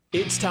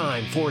It's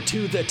time for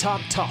To The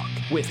Top Talk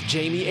with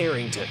Jamie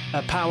Arrington,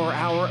 a power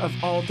hour of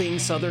all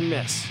things Southern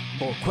Miss.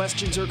 For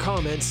questions or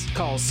comments,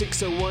 call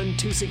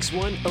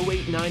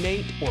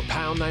 601-261-0898 or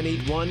pound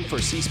 981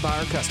 for C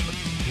Spire customers.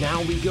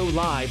 Now we go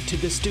live to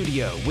the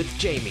studio with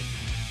Jamie.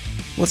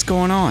 What's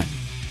going on?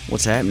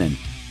 What's happening?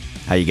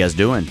 How you guys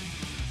doing?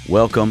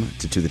 Welcome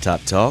to The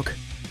Top Talk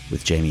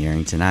with Jamie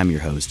Arrington. I'm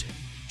your host,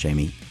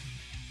 Jamie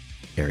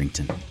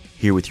Arrington,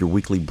 here with your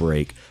weekly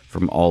break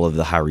from all of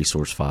the High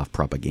Resource 5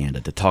 propaganda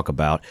to talk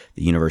about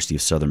the University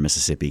of Southern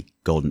Mississippi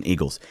Golden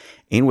Eagles.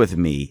 And with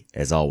me,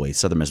 as always,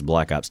 Southern Miss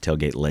Black Ops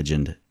tailgate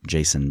legend,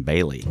 Jason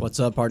Bailey. What's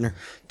up, partner?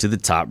 To the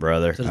top,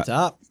 brother. To the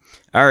top.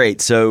 All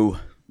right, so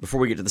before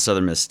we get to the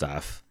Southern Miss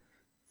stuff,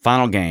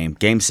 final game,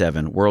 Game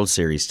 7, World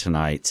Series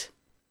tonight.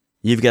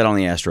 You've got on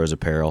the Astros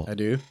apparel. I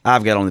do.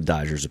 I've got on the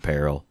Dodgers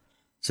apparel.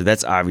 So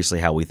that's obviously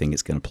how we think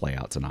it's going to play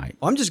out tonight.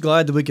 Well, I'm just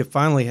glad that we could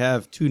finally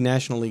have two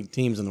National League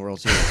teams in the World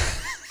Series.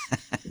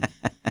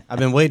 I've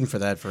been waiting for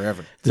that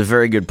forever. It's a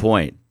very good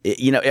point.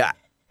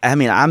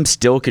 I'm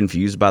still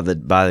confused by the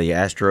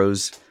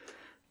Astros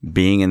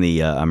being in the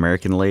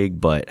American League,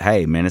 but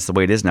hey, man, it's the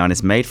way it is now, and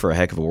it's made for a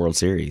heck of a World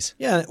Series.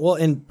 Yeah, well,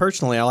 and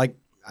personally, I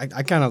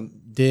kind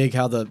of dig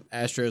how the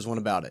Astros went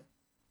about it.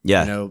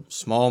 Yeah.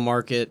 Small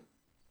market,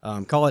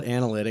 call it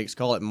analytics,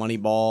 call it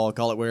Moneyball,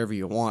 call it whatever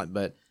you want,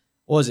 but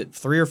what was it,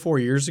 3 or 4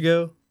 years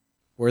ago,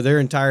 where their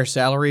entire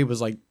salary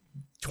was like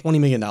 $20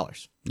 million?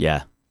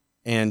 Yeah.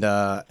 And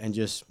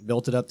just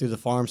built it up through the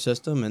farm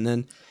system. And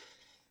then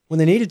when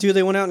they needed to,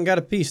 they went out and got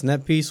a piece. And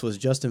that piece was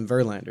Justin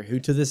Verlander, who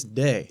to this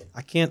day,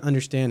 I can't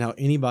understand how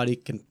anybody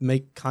can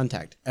make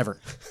contact ever.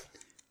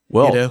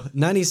 Well,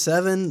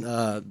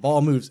 97,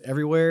 ball moves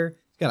everywhere.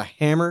 He's got a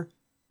hammer,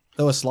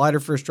 throw a slider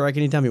for a strike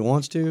anytime he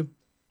wants to.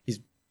 He's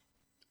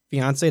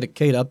fiance to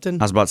Kate Upton.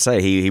 I was about to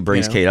say, he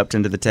brings Kate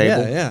Upton to the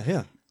table.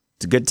 Yeah.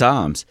 It's good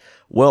times.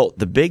 Well,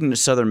 the big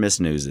Southern Miss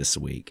news this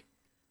week,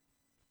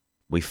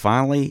 we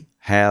finally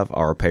have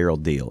our apparel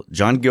deal.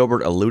 John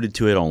Gilbert alluded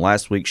to it on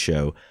last week's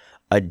show.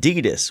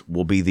 Adidas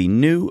will be the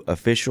new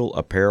official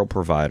apparel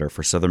provider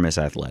for Southern Miss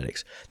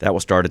Athletics. That will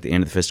start at the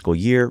end of the fiscal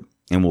year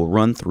and will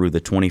run through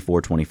the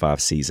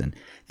 24-25 season.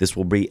 This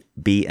will be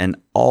an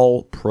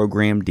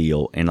all-program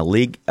deal, and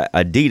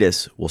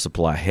Adidas will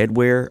supply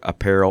headwear,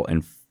 apparel,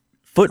 and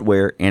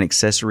footwear and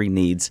accessory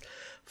needs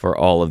for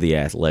all of the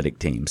athletic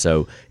teams.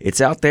 So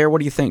it's out there. What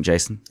do you think,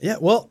 Jason? Yeah,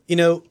 well,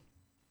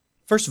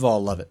 first of all,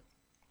 I love it.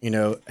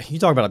 You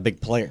talk about a big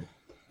player.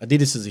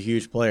 Adidas is a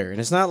huge player. And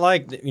it's not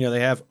like, they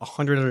have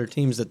 100 other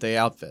teams that they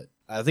outfit.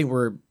 I think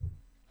we're,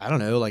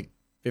 like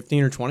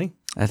 15 or 20.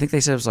 I think they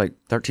said it was like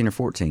 13 or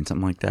 14,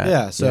 something like that.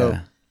 Yeah, so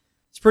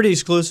It's pretty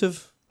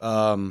exclusive.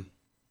 I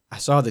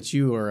saw that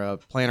you were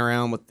playing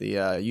around with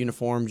the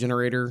uniform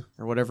generator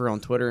or whatever on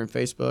Twitter and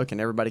Facebook,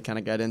 and everybody kind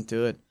of got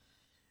into it.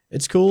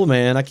 It's cool,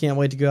 man. I can't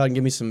wait to go out and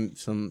give me some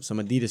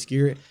Adidas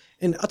gear.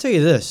 And I'll tell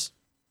you this.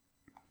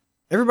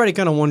 Everybody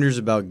kind of wonders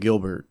about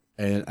Gilbert.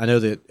 And I know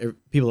that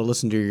people that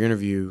listen to your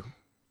interview,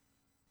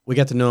 we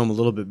got to know him a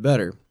little bit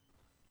better.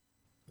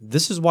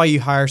 This is why you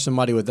hire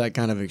somebody with that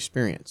kind of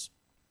experience,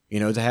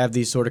 to have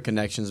these sort of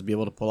connections, be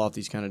able to pull off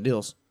these kind of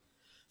deals.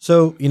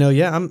 So,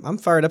 I'm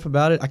fired up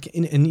about it.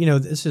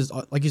 This is,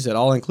 like you said,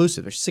 all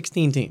inclusive. There's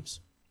 16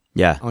 teams,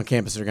 on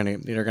campus that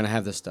are gonna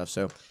have this stuff.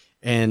 So,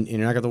 and you're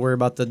not gonna have to worry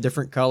about the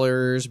different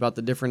colors, about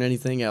the different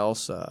anything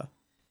else.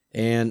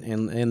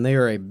 And they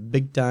are a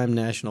big-time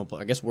national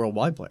player, I guess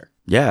worldwide player.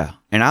 Yeah,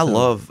 and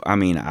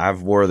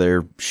I've wore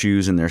their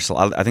shoes and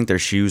I think their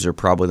shoes are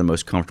probably the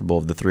most comfortable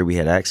of the three we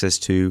had access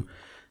to.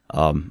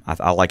 I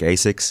like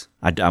Asics.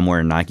 I'm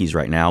wearing Nikes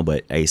right now,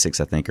 but Asics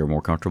I think are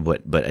more comfortable.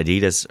 But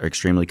Adidas are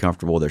extremely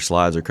comfortable. Their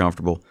slides are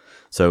comfortable.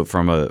 So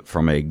from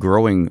a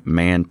growing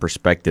man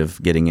perspective,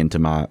 getting into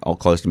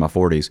close to my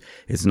 40s,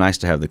 it's nice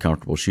to have the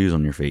comfortable shoes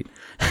on your feet.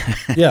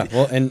 Yeah,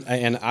 well,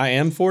 and I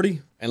am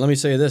 40, and let me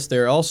say this: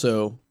 they're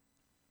also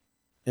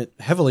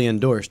heavily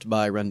endorsed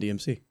by Run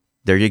DMC.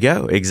 There you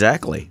go.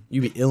 Exactly.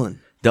 You be illin'.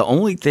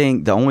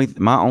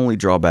 My only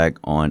drawback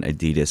on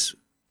Adidas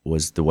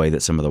was the way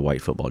that some of the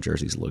white football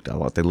jerseys looked. I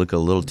thought they look a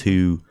little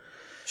too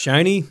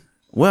shiny.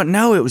 Well,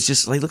 no, it was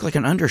just they look like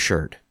an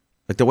undershirt.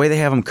 Like the way they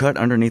have them cut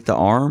underneath the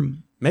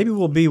arm. Maybe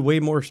we'll be way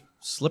more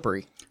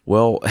slippery.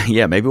 Well,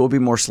 yeah, maybe we'll be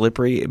more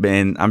slippery,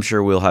 and I'm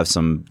sure we'll have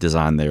some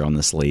design there on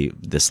the sleeve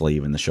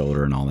and the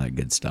shoulder and all that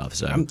good stuff.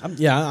 So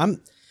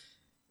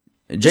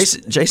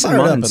Jason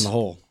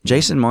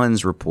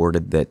Munns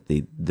reported that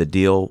the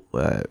deal,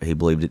 he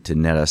believed it to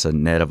net us a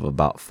net of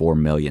about $4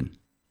 million,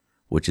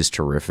 which is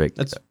terrific.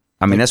 That's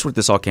what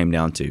this all came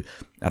down to.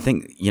 I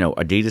think,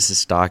 Adidas'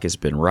 stock has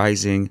been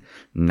rising,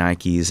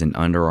 Nike's and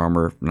Under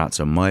Armour not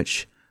so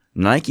much.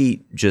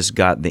 Nike just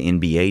got the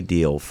NBA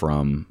deal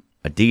from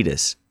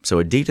Adidas,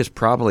 so Adidas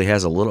probably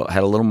had a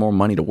little more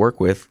money to work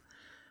with.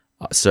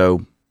 I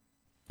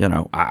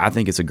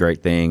think it's a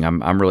great thing.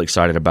 I'm really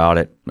excited about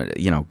it.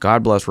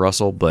 God bless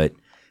Russell, but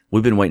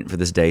we've been waiting for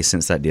this day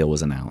since that deal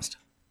was announced.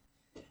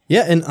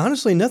 Yeah, and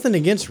honestly, nothing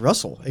against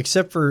Russell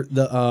except for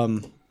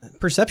the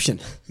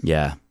perception.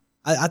 Yeah.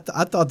 I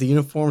thought the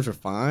uniforms were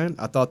fine.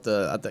 I thought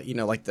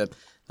like the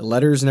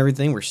letters and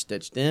everything were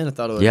stitched in. I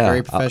thought it was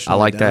very professional. I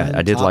like that.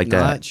 I did like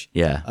that.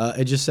 Yeah.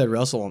 It just said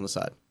Russell on the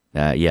side.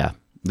 Yeah.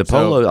 The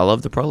polo. I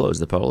love the polos.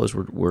 The polos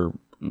were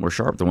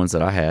sharp. The ones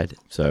that I had.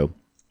 So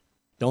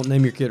don't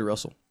name your kid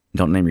Russell.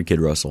 Don't name your kid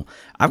Russell.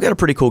 I've got a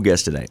pretty cool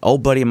guest today.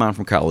 Old buddy of mine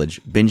from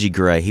college, Benji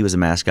Gray. He was a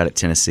mascot at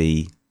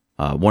Tennessee.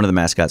 One of the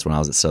mascots when I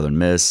was at Southern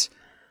Miss.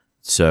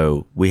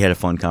 So we had a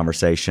fun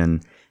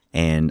conversation.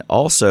 And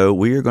also,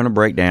 we are going to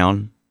break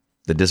down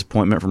the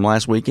disappointment from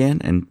last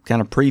weekend and kind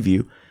of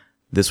preview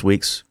this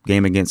week's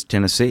game against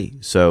Tennessee.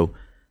 So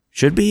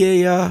should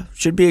be a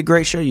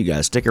great show, you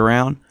guys. Stick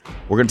around.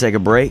 We're going to take a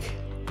break.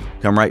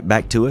 Come right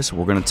back to us.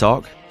 We're going to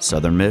talk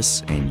Southern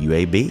Miss and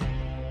UAB.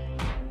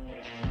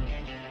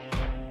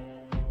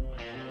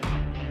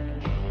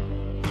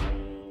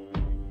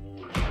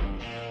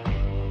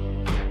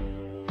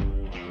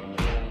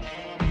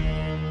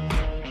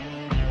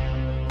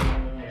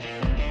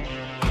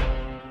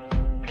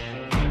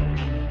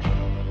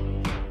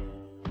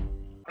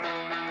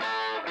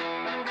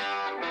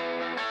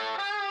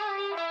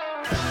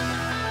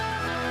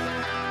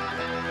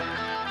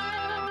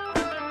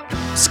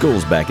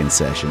 School's back in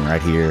session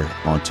right here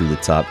on To The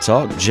Top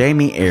Talk.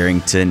 Jamie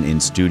Arrington in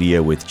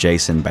studio with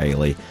Jason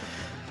Bailey.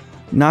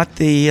 Not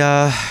the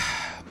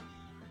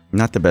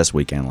best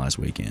weekend last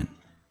weekend.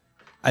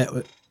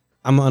 I'm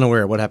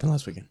unaware of what happened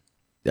last weekend.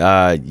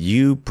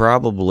 You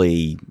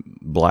probably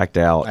blacked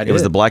out. It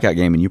was the blackout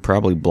game, and you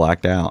probably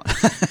blacked out.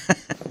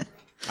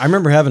 I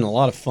remember having a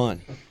lot of fun.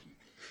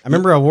 I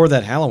remember I wore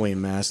that Halloween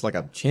mask like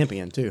a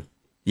champion, too.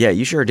 Yeah,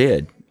 you sure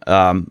did.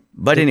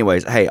 But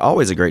anyways, hey,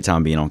 always a great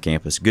time being on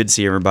campus. Good to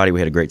see everybody. We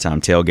had a great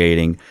time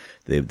tailgating.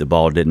 The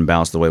ball didn't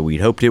bounce the way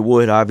we'd hoped it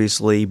would,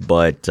 obviously,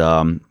 but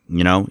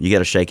you got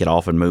to shake it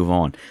off and move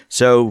on.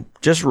 So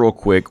just real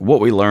quick,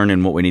 what we learned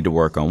and what we need to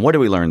work on. What did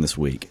we learn this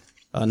week?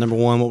 Number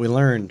one, what we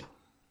learned,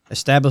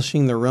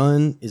 establishing the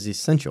run is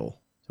essential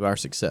to our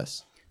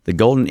success. The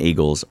Golden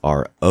Eagles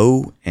are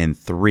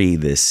 0-3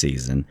 this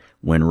season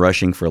when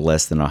rushing for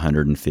less than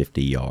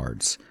 150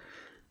 yards.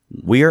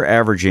 We are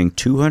averaging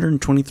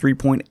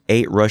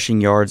 223.8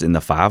 rushing yards in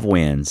the 5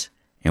 wins,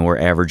 and we're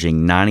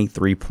averaging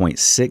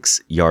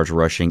 93.6 yards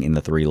rushing in the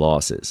 3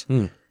 losses.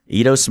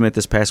 Ito Smith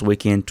this past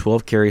weekend,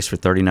 12 carries for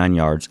 39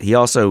 yards. He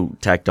also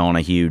tacked on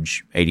a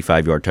huge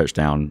 85-yard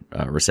touchdown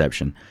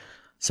reception.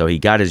 So he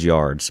got his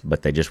yards,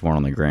 but they just weren't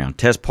on the ground.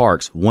 Tez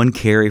Parks, 1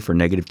 carry for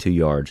 -2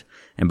 yards,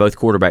 and both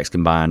quarterbacks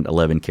combined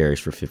 11 carries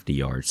for 50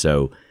 yards.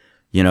 So,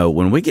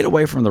 when we get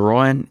away from the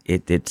run,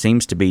 it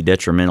seems to be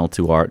detrimental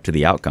to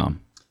the outcome.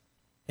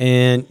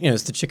 And,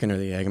 it's the chicken or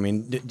the egg. I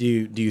mean, do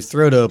you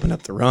throw to open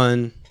up the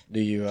run? Do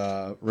you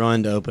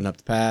run to open up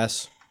the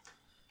pass?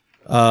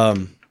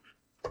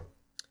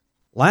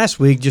 Last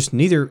week, just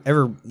neither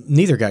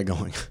got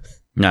going.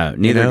 No,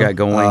 neither got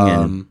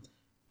going.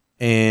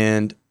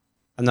 And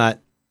I'm not,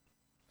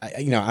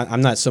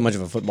 I'm not so much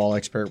of a football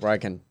expert where I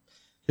can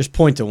just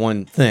point to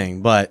one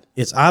thing, but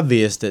it's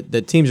obvious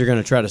that teams are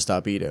going to try to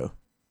stop Ito.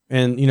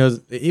 And,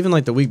 even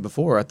like the week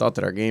before, I thought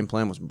that our game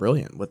plan was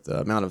brilliant with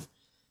the amount of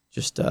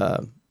just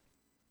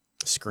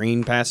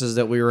screen passes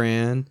that we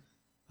ran.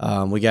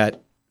 We got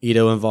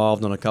Ito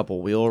involved on a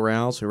couple wheel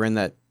routes. We ran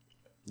that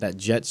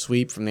jet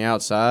sweep from the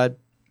outside.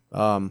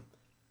 And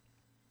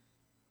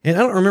I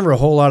don't remember a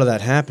whole lot of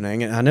that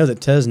happening. And I know that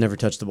Tez never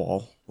touched the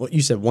ball. What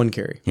you said, 1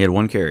 carry. He had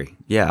 1 carry.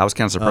 Yeah, I was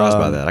kind of surprised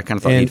by that. I kind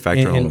of thought he'd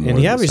factor a little more. And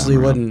he obviously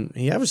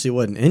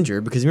wasn't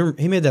injured because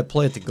he made that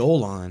play at the goal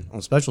line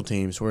on special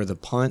teams where the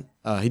punt,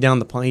 he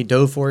downed the punt, he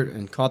dove for it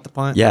and caught the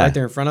punt right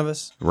there in front of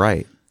us.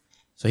 Right.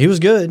 So he was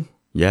good.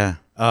 Yeah.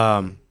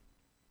 And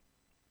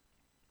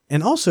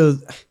also,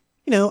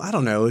 I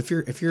don't know, if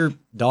you're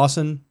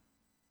Dawson,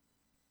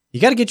 you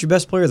got to get your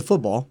best player of the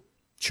football.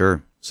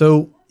 Sure.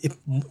 So if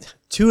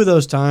 2 of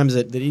those times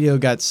that Ito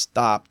got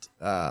stopped,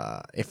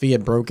 if he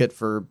had broke it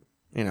for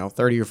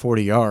 30 or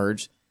 40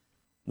 yards,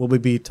 will we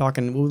be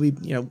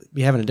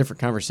be having a different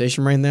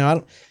conversation right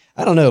now?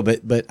 I don't know,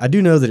 but I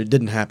do know that it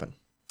didn't happen.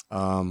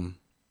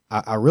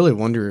 I really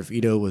wonder if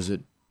Ito was at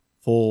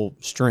full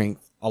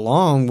strength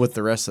along with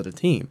the rest of the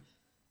team.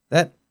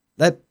 That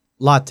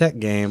La Tech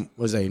game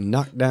was a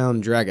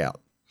knockdown dragout.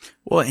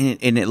 Well,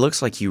 and it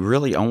looks like you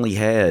really only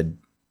had,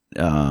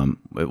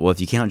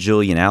 if you count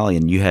Julian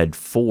Allen, you had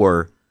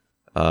 4,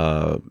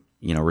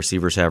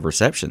 receivers have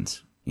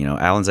receptions.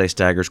 Alan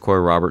Staggers,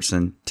 Corey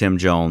Robertson, Tim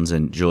Jones,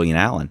 and Julian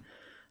Allen.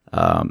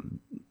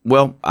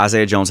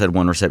 Isaiah Jones had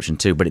 1 reception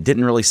too, but it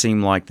didn't really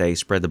seem like they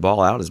spread the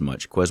ball out as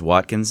much. Quez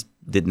Watkins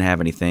didn't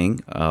have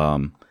anything. I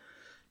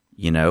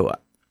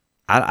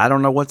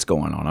don't know what's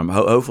going on.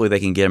 Hopefully they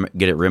can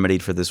get it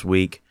remedied for this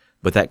week.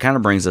 But that kind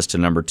of brings us to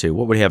number 2.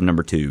 What would we have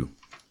number 2?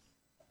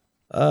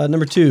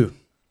 Number 2,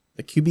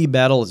 the QB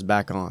battle is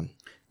back on.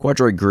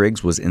 Quadroy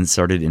Griggs was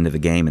inserted into the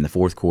game in the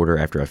 4th quarter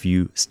after a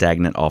few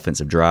stagnant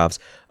offensive drives.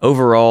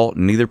 Overall,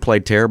 neither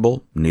played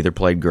terrible, neither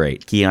played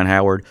great. Keon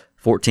Howard,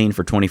 14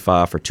 for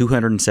 25 for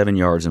 207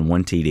 yards and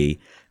 1 TD.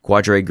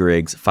 Quadroy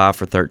Griggs, 5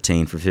 for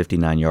 13 for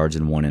 59 yards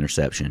and 1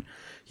 interception.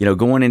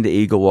 going into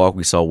Eagle Walk,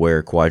 we saw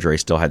where Quadre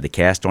still had the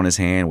cast on his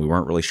hand. We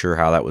weren't really sure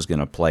how that was going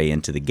to play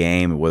into the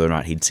game and whether or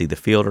not he'd see the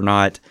field or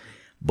not.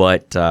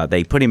 But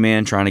they put him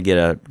in trying to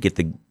get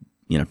the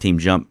team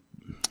jump,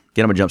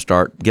 get him a jump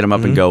start, get him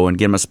up and going,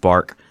 get him a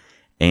spark.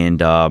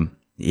 And, I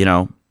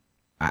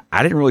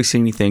didn't really see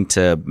anything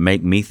to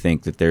make me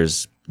think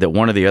that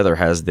one or the other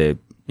has the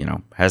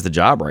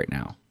job right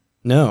now.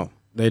 No,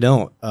 they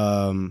don't.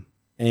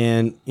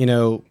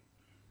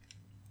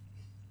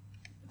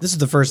 This is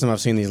the first time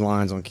I've seen these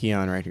lines on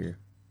Keon right here.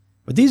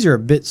 But these are a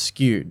bit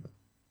skewed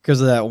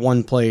because of that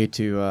one play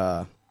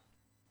to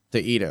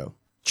Ito.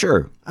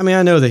 Sure. I mean,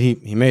 I know that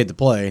he made the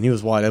play and he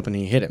was wide open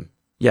and he hit him.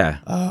 Yeah.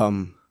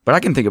 But I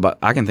can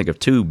think of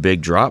two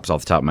big drops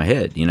off the top of my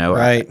head.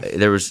 Right.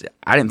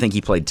 I didn't think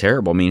he played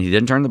terrible. I mean, he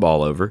didn't turn the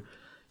ball over.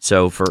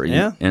 So in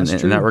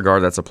that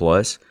regard, that's a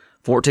plus.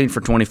 14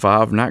 for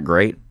 25, not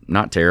great,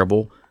 not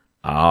terrible.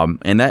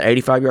 And that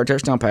 85-yard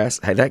touchdown pass,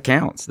 hey, that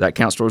counts. That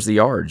counts towards the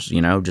yards,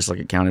 just like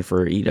it counted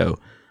for Ito.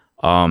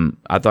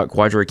 I thought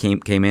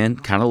Quadre came in,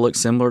 kind of looked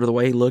similar to the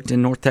way he looked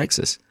in North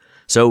Texas.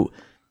 So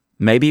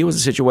maybe it was a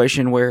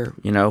situation where,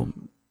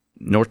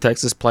 North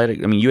Texas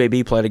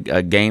UAB played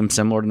a game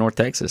similar to North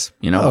Texas,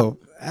 Oh,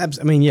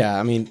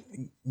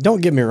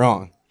 don't get me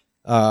wrong.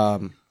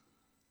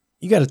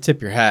 You got to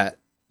tip your hat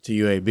to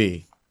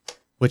UAB,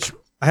 which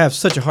I have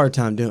such a hard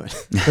time doing.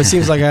 It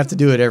seems like I have to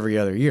do it every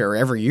other year or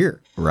every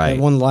year. Right. I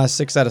won the last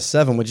 6 out of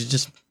 7, which is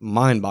just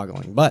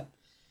mind-boggling. But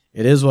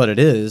it is what it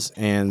is,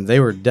 and they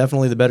were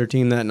definitely the better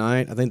team that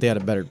night. I think they had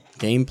a better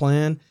game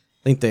plan.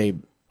 I think they,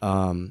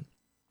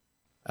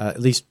 at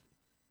least,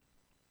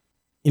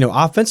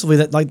 offensively,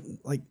 that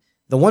like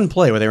the one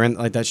play where they ran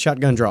like that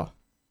shotgun draw.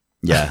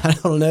 Yeah. I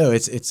don't know.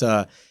 It's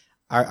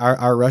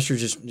our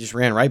rushers just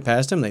ran right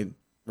past him. They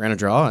ran a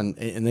draw and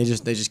they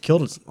just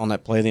killed us on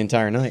that play the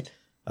entire night.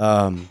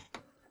 That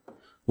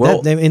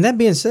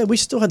being said, we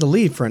still had to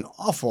lead for an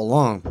awful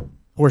long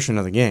portion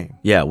of the game.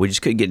 Yeah, we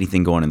just couldn't get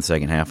anything going in the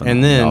second half of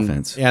the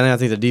offense. Yeah, and then I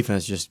think the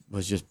defense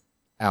was just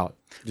out,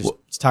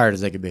 as tired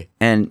as they could be.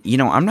 And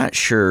I'm not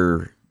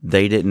sure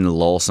they didn't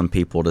lull some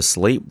people to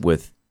sleep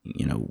with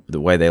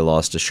the way they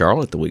lost to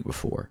Charlotte the week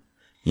before.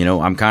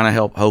 I'm kind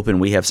of hoping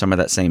we have some of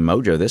that same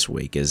mojo this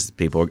week. As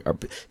people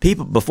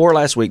before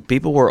last week,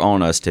 people were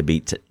on us to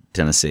beat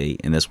Tennessee,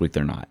 and this week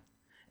they're not.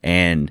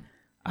 And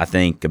I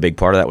think a big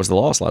part of that was the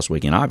loss last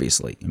weekend,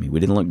 obviously. I mean, we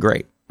didn't look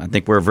great. I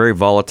think we're a very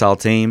volatile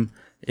team.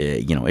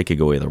 It could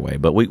go either way,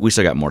 but we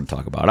still got more to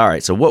talk about. All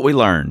right, so what we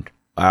learned,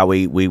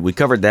 we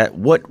covered that.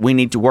 What we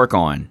need to work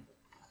on.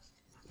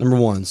 Number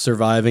 1,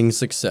 surviving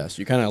success.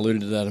 You kind of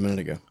alluded to that a minute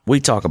ago.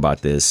 We've talked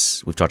about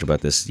this, in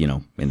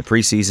the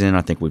preseason.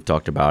 I think we've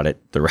talked about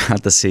it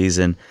throughout the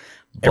season.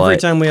 Every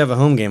time we have a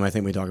home game, I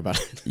think we talk about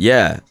it.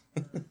 Yeah.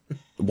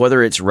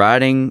 Whether it's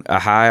riding a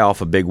high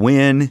off a big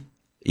win,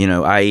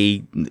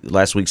 i.e.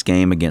 last week's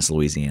game against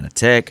Louisiana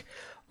Tech,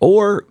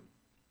 or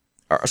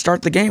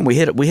start the game. We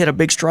hit a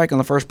big strike on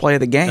the first play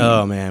of the game.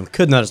 Oh, man.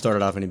 Could not have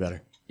started off any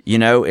better.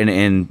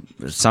 And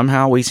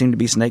somehow we seem to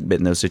be snake bit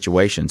in those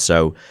situations.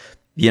 So,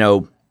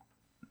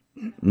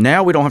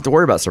 now we don't have to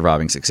worry about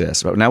surviving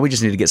success. But now we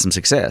just need to get some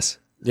success.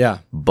 Yeah.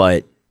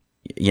 But,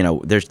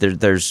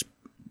 there's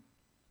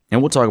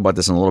and we'll talk about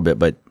this in a little bit,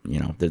 but,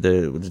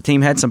 the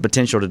team had some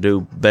potential to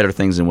do better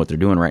things than what they're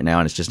doing right now,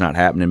 and it's just not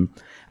happening.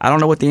 I don't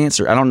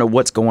know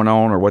what's going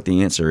on or what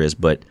the answer is,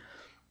 but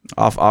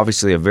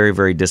obviously a very,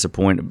 very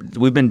disappointed.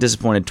 We've been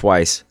disappointed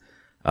twice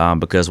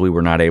because we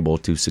were not able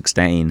to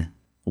sustain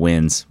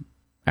wins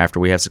after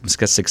we have some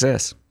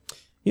success.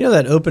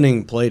 That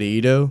opening play to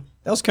Ito,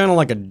 that was kind of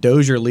like a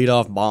Dozier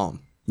leadoff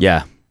bomb.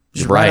 Yeah.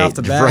 Just right off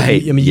the bat.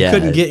 Right. You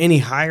couldn't get any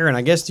higher, and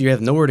I guess you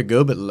have nowhere to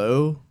go but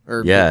low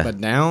or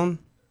but down.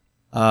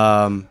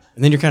 And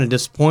then you're kind of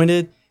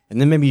disappointed, and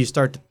then maybe you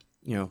start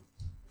to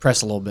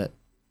press a little bit.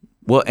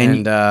 Well,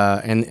 and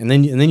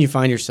then you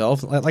find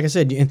yourself like I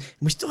said, and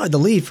we still had the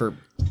lead for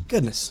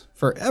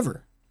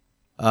forever.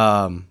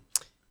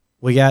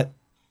 We got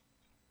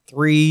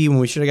 3 when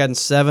we should have gotten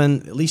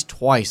 7 at least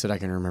twice that I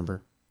can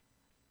remember.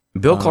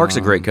 Bill Clark's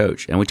a great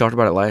coach, and we talked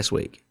about it last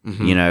week.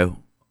 Mm-hmm.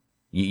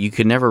 You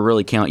could never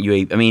really count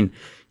UAB. I mean,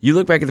 you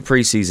look back at the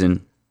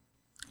preseason,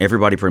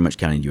 everybody pretty much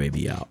counted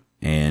UAB out,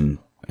 and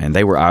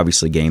they were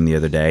obviously game the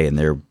other day, and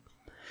they're,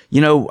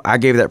 I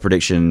gave that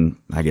prediction,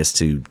 I guess,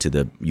 to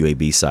the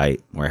UAB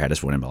site where I had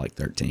us winning by like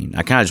 13.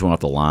 I kind of just went off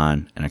the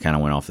line, and I kind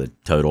of went off the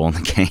total on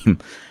the game.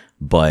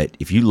 But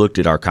if you looked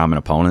at our common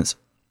opponents,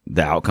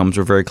 the outcomes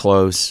were very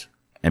close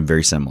and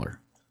very similar.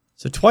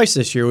 So twice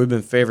this year, we've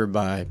been favored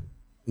by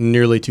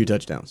nearly 2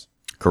 touchdowns.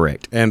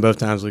 Correct. And both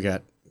times we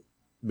got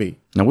beat.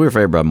 Now, we were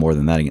favored by more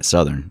than that against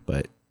Southern,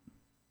 but,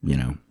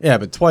 Yeah,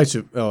 but twice,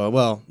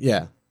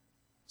 yeah.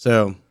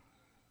 So,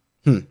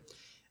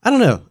 I don't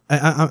know.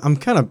 I'm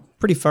kind of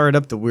pretty fired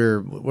up that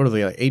what are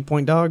they, like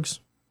 8-point dogs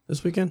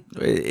this weekend?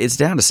 It's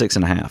down to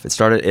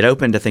 6.5. It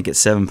opened, I think, at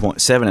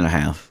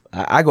 7.5.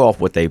 I go off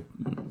what they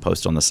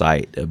post on the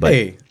site. But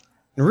hey,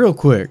 real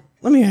quick,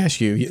 let me ask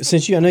you,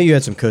 since I know you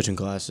had some coaching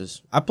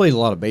classes. I played a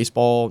lot of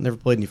baseball, never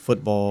played any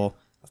football.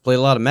 I've played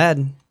a lot of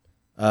Madden.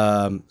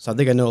 So I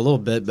think I know a little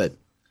bit, but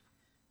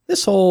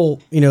this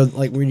whole,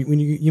 like when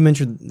you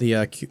mentioned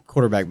the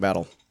quarterback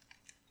battle.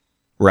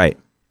 Right.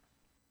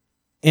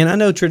 And I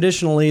know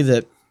traditionally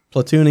that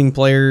platooning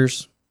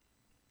players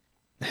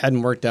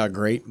hadn't worked out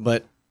great,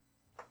 but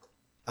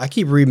I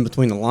keep reading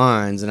between the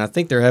lines, and I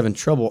think they're having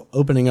trouble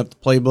opening up the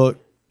playbook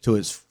to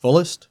its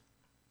fullest,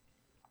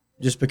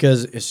 just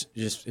because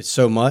it's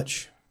so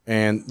much,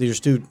 and these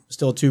are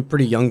still two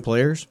pretty young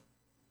players.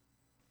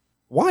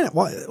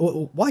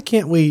 Why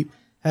can't we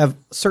have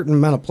a certain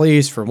amount of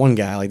plays for one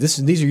guy? Like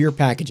these are your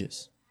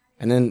packages,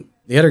 and then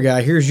the other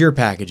guy, here's your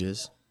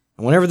packages.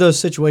 And whenever those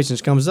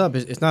situations comes up,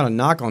 it's not a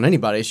knock on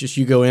anybody. It's just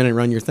you go in and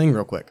run your thing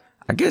real quick.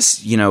 I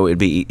guess, it'd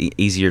be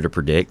easier to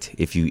predict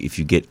if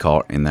you get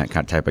caught in that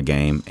kind of type of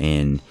game.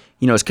 And,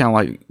 it's kind of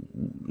like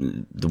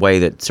the way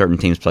that certain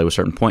teams play with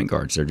certain point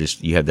guards.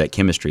 You have that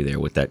chemistry there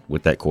with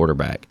that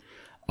quarterback.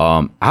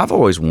 I've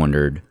always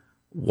wondered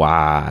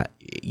why,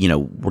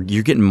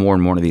 you're getting more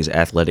and more of these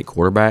athletic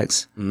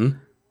quarterbacks. Mm-hmm.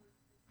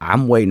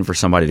 I'm waiting for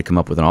somebody to come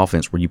up with an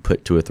offense where you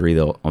put 2 or 3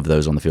 of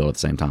those on the field at the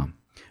same time.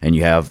 And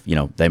you have,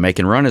 they may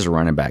can run as a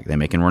running back. They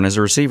may can run as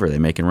a receiver. They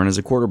may can run as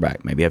a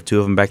quarterback. Maybe have 2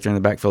 of them back there in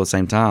the backfield at the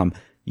same time.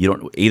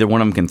 Either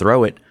one of them can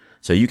throw it.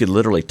 So you could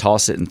literally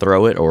toss it and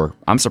throw it. Or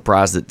I'm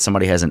surprised that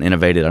somebody hasn't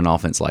innovated an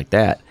offense like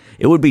that.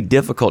 It would be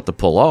difficult to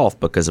pull off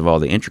because of all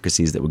the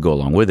intricacies that would go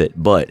along with it.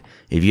 But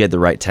if you had the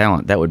right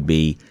talent, that would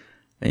be,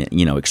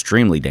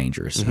 extremely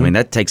dangerous. Mm-hmm. I mean,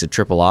 that takes a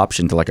triple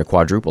option to like a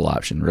quadruple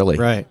option, really.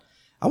 Right.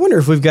 I wonder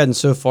if we've gotten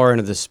so far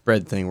into this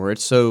spread thing where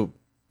it's so,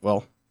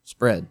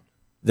 spread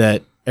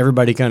that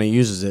everybody kind of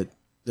uses it.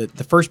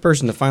 The first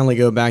person to finally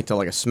go back to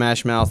like a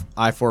smash mouth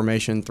I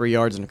formation, 3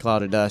 yards in a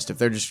cloud of dust, if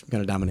they're just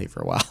going to dominate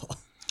for a while.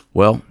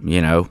 Well,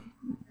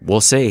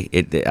 we'll see.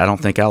 I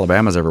don't think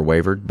Alabama's ever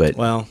wavered, but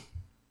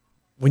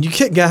when you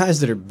get guys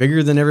that are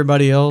bigger than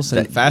everybody else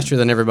and faster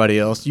than everybody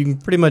else, you can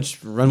pretty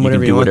much run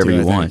whatever you want. Whatever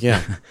you want.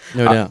 Yeah,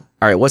 no doubt.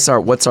 All right, what's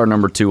our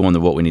number 2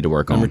 on what we need to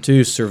work on? Number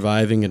 2,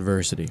 surviving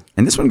adversity.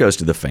 And this one goes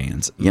to the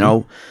fans.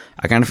 Mm-hmm.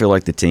 I kind of feel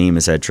like the team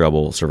has had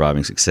trouble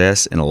surviving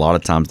success, and a lot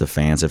of times the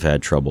fans have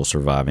had trouble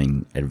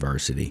surviving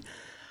adversity.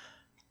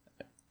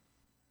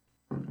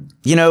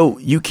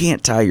 You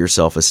can't tie your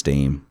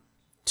self-esteem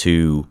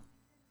to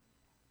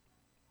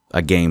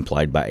a game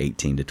played by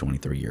 18 to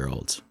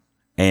 23-year-olds.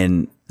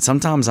 And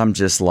sometimes I'm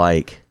just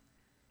like,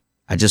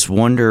 I just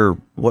wonder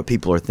what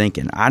people are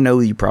thinking. I know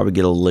you probably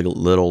get a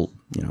little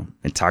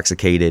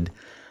intoxicated,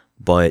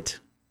 but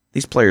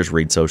these players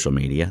read social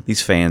media.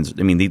 These fans,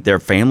 their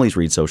families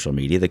read social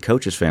media. The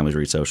coaches' families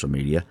read social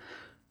media.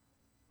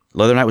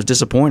 The other night was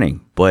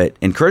disappointing,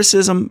 and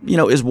criticism,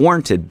 is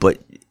warranted, but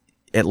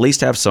at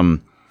least have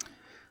some,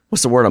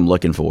 what's the word I'm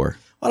looking for?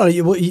 Well,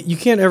 you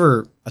can't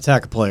ever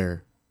attack a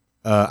player,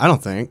 I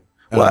don't think.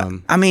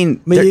 Well,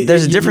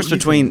 there's a difference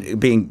between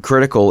being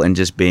critical and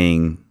just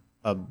being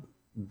a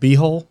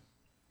beehole.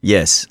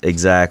 Yes,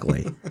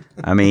 exactly.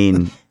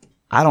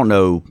 I don't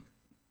know.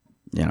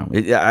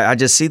 I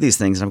just see these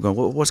things and I'm going,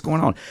 well, what's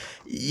going on?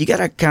 You got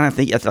to kind of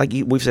think, like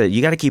we've said, you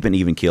got to keep an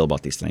even keel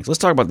about these things. Let's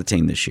talk about the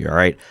team this year, all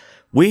right?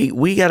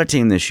 We got a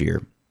team this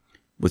year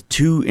with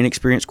 2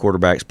 inexperienced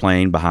quarterbacks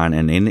playing behind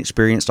an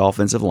inexperienced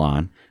offensive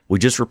line. We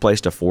just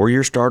replaced a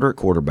 4-year starter at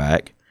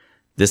quarterback,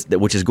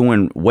 which is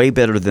going way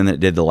better than it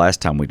did the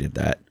last time we did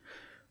that.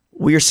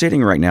 We are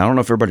sitting right now, I don't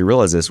know if everybody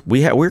realizes this,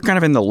 we're kind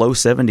of in the low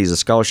 70s of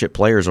scholarship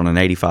players on an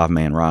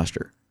 85-man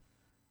roster.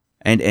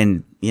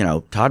 And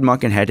Todd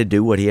Monken had to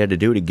do what he had to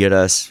do to get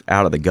us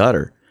out of the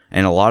gutter.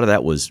 And a lot of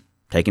that was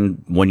taking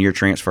 1-year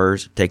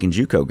transfers, taking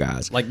JUCO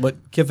guys. Like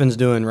what Kiffin's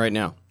doing right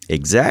now.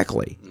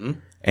 Exactly. Mm-hmm.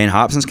 And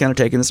Hobson's kind of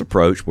taking this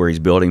approach where he's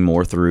building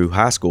more through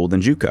high school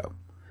than JUCO.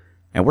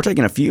 And we're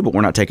taking a few, but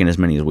we're not taking as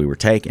many as we were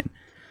taking.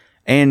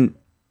 And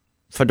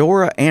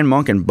Fedora and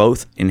Monken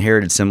both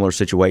inherited similar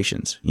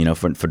situations.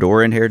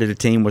 Fedora inherited a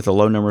team with a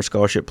low number of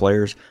scholarship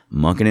players.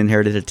 Monken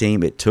inherited a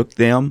team. It took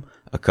them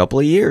a couple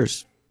of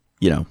years,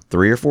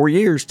 3 or 4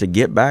 years to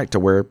get back to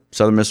where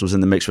Southern Miss was in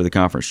the mix for the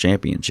conference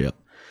championship.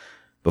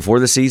 Before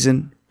the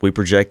season, we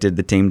projected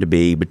the team to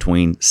be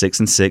between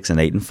 6-6 and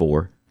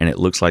 8-4, and it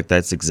looks like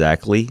that's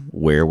exactly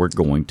where we're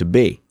going to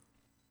be.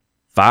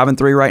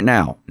 5-3 right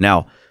now.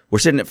 Now, we're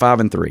sitting at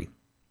 5-3.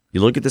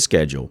 You look at the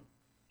schedule.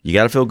 You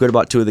got to feel good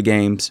about 2 of the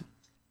games.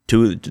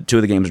 Two of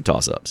the games are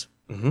toss-ups.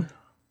 Mm-hmm.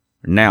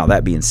 Now,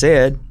 that being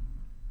said,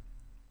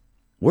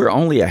 we're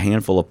only a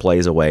handful of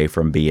plays away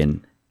from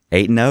being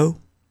 8-0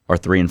 or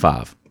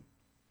 3-5.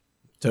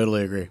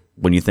 Totally agree.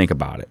 When you think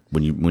about it,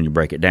 when you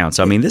break it down.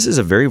 So, this is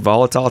a very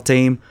volatile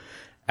team.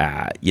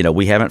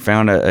 We haven't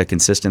found a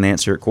consistent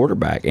answer at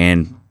quarterback,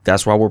 and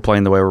that's why we're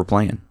playing the way we're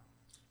playing.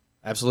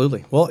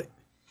 Absolutely. Well,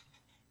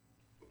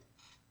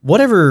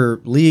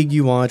 whatever league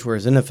you watch,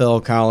 whereas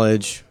NFL,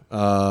 college,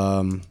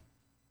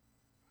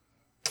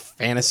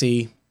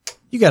 fantasy,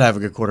 you got to have a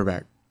good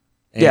quarterback.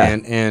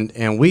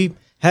 And we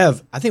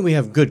have, I think we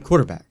have good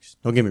quarterbacks.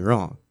 Don't get me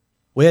wrong.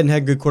 We hadn't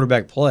had good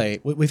quarterback play.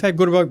 We've had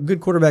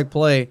good quarterback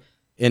play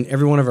in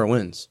every one of our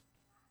wins.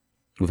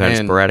 We've had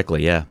it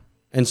sporadically, yeah.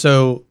 And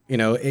so,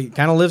 it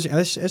kind of lives.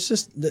 It's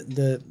just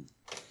the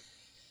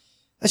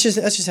that's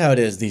just how it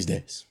is these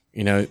days,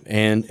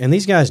 and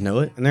these guys know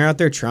it, and they're out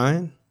there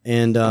trying,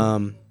 and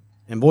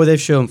boy, they've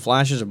shown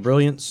flashes of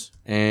brilliance,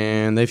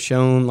 and they've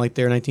shown like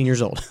they're 19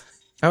 years old.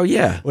 Oh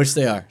yeah, which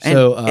they are.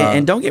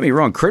 And don't get me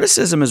wrong,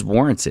 criticism is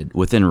warranted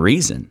within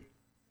reason.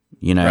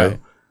 Right.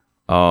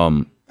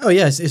 Oh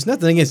yeah, it's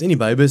nothing against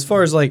anybody, but as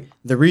far as like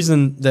the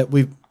reason that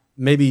we've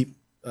maybe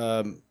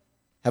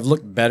have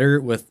looked better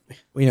with,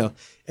 and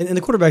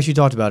the quarterbacks you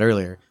talked about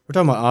earlier, we're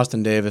talking about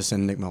Austin Davis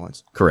and Nick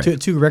Mullins.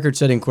 Correct. Two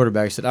record-setting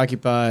quarterbacks that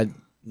occupied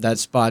that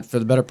spot for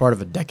the better part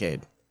of a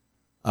decade.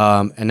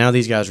 And now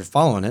these guys are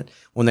following it.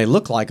 When they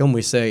look like them,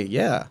 we say,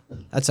 yeah,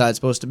 that's how it's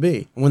supposed to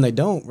be. And when they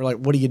don't, we're like,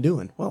 what are you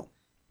doing? Well,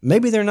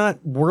 maybe they're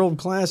not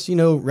world-class,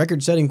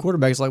 record-setting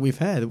quarterbacks like we've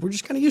had that we're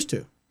just kind of used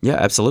to. Yeah,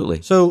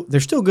 absolutely. So they're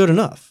still good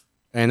enough.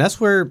 And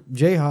that's where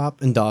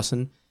J-Hop and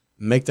Dawson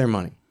make their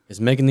money, is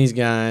making these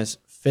guys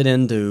fit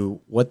into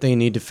what they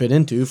need to fit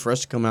into for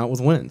us to come out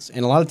with wins.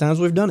 And a lot of times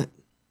we've done it.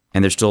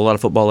 And there's still a lot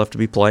of football left to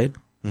be played.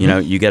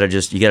 Mm-hmm. You got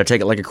to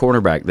take it like a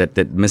cornerback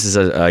that misses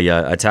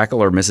a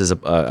tackle or misses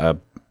an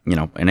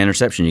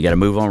interception. You got to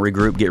move on,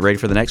 regroup, get ready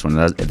for the next one.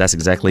 That's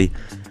exactly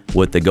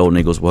what the Golden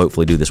Eagles will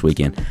hopefully do this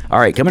weekend. All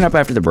right, coming up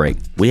after the break,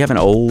 we have an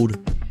old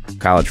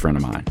college friend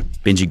of mine,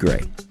 Benji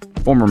Gray,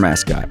 former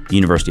mascot,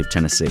 University of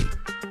Tennessee.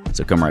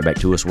 So come right back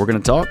to us. We're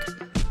going to talk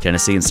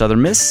Tennessee and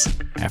Southern Miss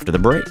after the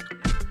break.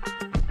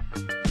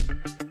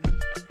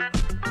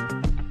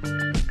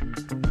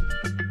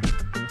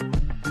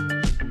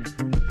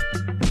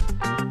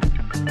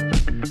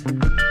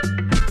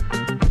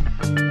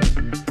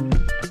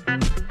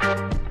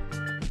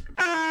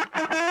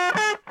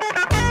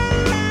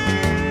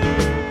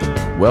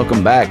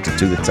 Welcome back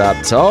to the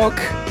Top Talk.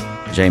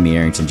 Jamie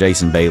Arrington,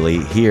 Jason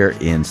Bailey here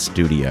in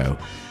studio.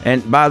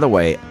 And by the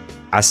way,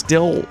 I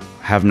still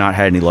have not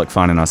had any luck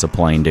finding us a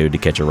plane, dude, to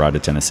catch a ride to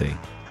Tennessee.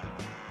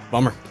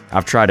 Bummer.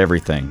 I've tried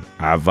everything.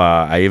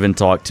 I even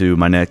talked to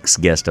my next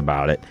guest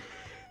about it.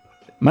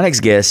 My next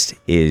guest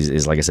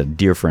is like I said, a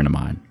dear friend of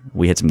mine.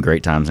 We had some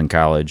great times in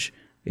college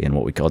in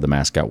what we call the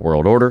Mascot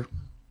World Order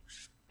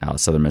out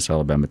of Southern Miss,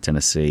 Alabama,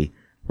 Tennessee.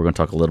 We're going to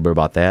talk a little bit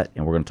about that,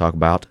 and we're going to talk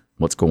about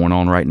what's going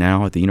on right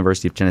now at the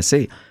University of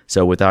Tennessee.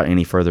 So without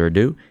any further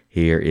ado,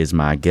 here is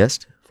my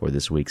guest for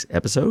this week's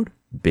episode,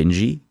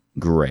 Benji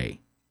Gray.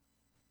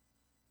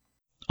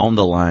 On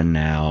the line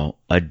now,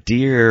 a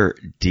dear,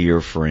 dear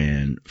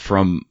friend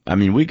from,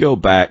 we go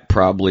back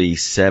probably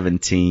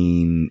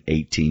 17,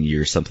 18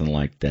 years, something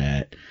like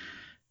that.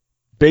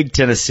 Big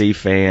Tennessee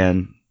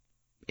fan,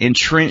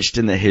 entrenched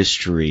in the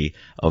history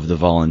of the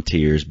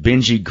Volunteers.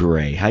 Benji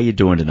Gray, how you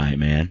doing tonight,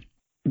 man?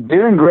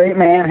 Doing great,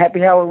 man. Happy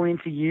Halloween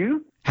to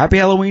you. Happy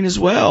Halloween as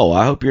well.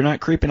 I hope you're not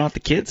creeping out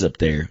the kids up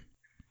there.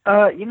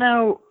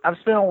 I've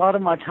spent a lot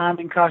of my time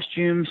in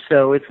costumes,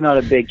 so it's not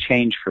a big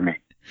change for me.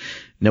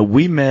 Now,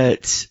 we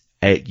met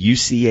at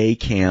UCA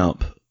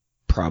camp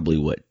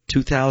probably,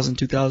 2000,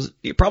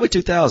 probably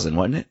 2000,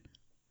 wasn't it?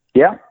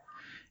 Yeah.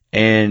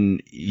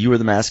 And you were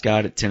the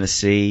mascot at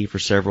Tennessee for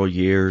several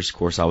years. Of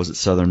course, I was at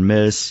Southern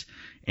Miss.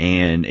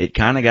 And it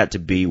kind of got to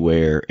be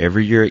where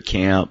every year at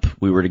camp,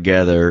 we were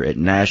together at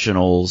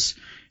nationals.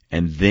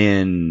 And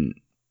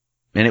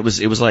it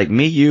was like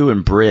me, you,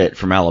 and Britt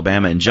from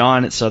Alabama, and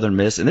John at Southern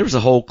Miss, and there was a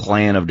whole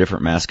clan of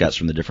different mascots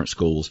from the different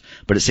schools.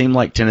 But it seemed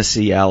like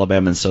Tennessee,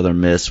 Alabama, and Southern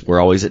Miss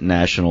were always at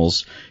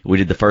nationals. We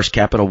did the first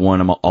Capital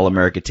One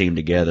All-America team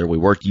together. We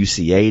worked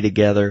UCA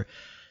together.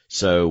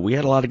 So we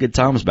had a lot of good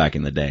times back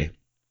in the day.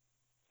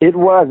 It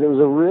was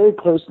a really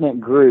close-knit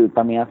group.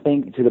 I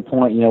think to the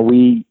point,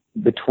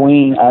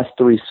 between us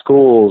three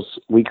schools,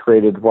 we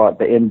created the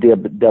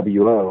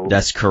NWO.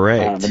 That's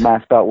correct. The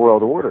Mascot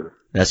World Order.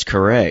 That's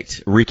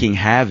correct. Wreaking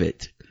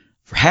havoc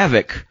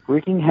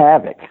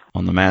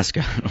on the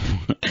mascot.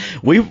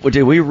 we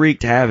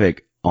wreaked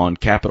havoc on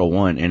Capital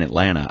One in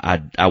Atlanta.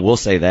 I will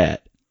say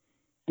that.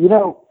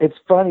 It's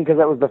funny because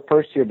that was the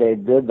first year they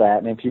did that,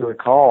 and if you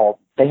recall,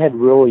 they had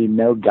really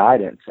no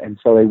guidance, and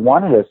so they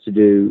wanted us to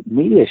do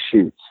media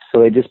shoots.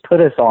 So they just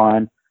put us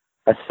on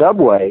a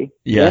subway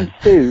in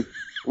suits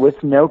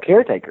with no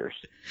caretakers.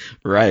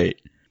 Right.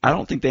 I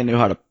don't think they knew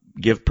how to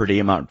give per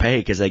diem out and pay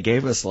because they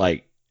gave us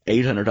like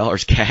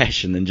 $800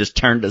 cash and then just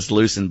turned us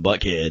loose in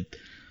Buckhead.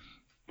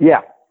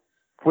 Yeah,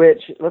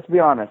 which, let's be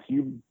honest,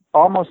 you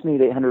almost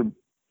need $800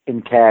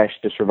 in cash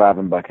to survive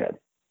in Buckhead.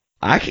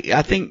 I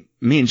think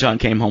me and John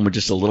came home with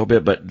just a little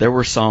bit, but there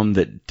were some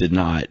that did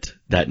not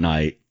that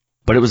night.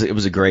 But it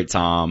was a great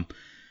time.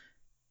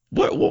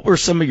 What were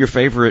some of your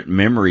favorite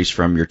memories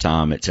from your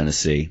time at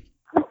Tennessee?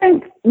 I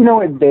think,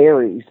 it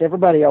varies.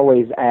 Everybody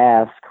always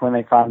asks when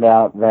they find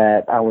out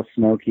that I was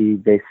Smokey,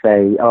 they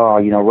say,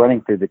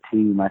 running through the tee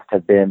must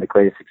have been the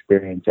greatest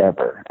experience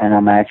ever. And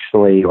I'm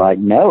actually like,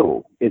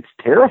 no, it's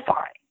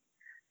terrifying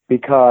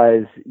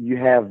because you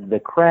have the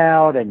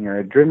crowd and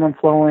your adrenaline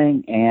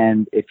flowing.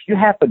 And if you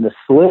happen to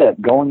slip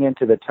going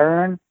into the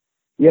turn,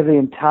 you have the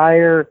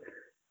entire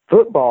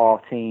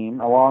football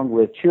team along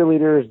with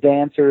cheerleaders,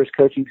 dancers,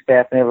 coaching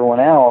staff, and everyone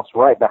else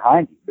right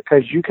behind you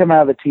because you come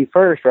out of the tee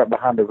first right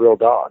behind the real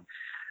dog.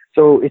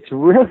 So it's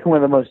really one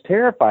of the most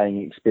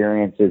terrifying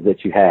experiences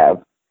that you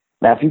have.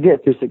 Now, if you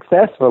get through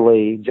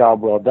successfully,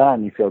 job well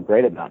done, you feel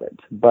great about it.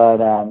 But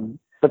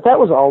that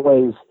was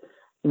always,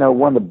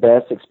 one of the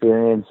best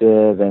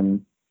experiences.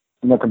 And,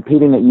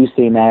 competing at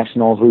UC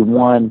Nationals, we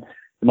won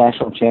the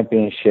national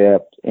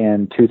championship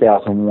in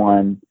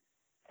 2001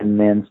 and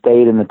then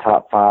stayed in the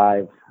top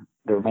 5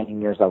 the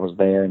remaining years I was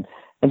there.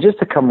 And just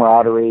the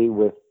camaraderie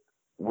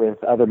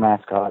with other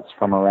mascots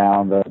from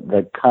around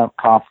the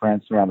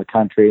conference, around the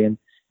country, and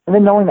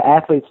then knowing the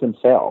athletes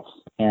themselves.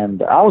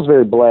 And I was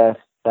very blessed.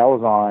 I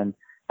was on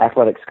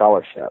athletic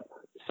scholarship.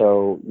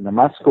 So,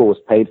 my school was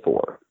paid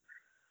for.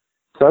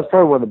 So that's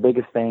probably one of the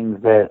biggest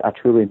things that I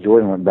truly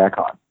enjoyed and went back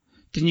on.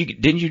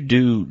 Didn't you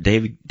do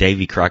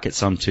Davy Crockett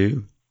some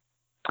too?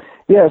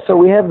 Yeah, so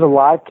we have the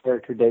live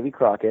character Davy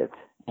Crockett,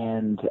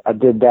 and I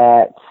did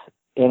that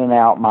in and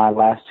out my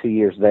last 2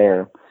 years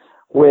there,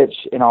 which,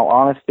 in all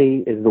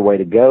honesty, is the way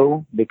to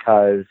go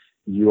because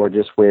you are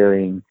just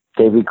wearing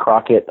Davy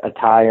Crockett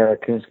attire, a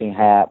coonskin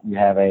hat, you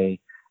have a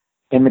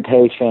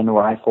imitation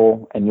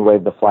rifle, and you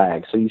wave the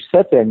flag. So you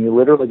sit there and you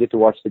literally get to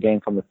watch the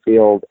game from the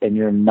field, and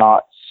you're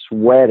not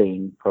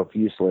sweating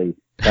profusely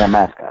in a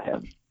mascot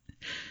head.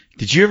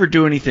 Did you ever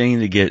do anything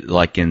to get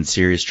in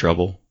serious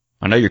trouble?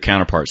 I know your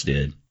counterparts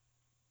did.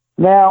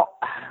 Now,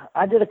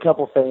 I did a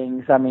couple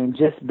things. I mean,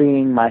 just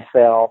being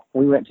myself.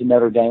 We went to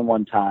Notre Dame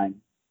one time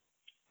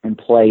and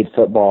played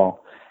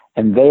football,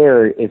 and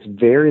there it's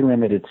very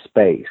limited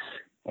space.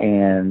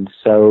 And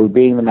so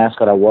being the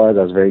mascot I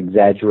was very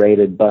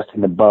exaggerated,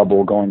 busting the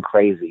bubble, going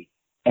crazy.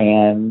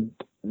 And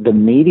the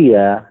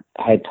media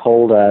had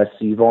told us,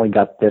 you've only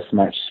got this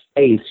much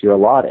space you're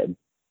allotted.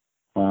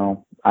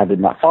 Well, I did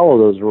not follow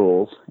those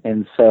rules.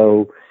 And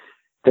so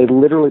they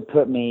literally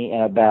put me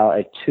in about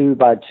a 2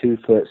 by 2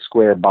 foot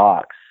square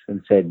box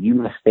and said, you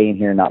must stay in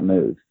here and not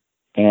move.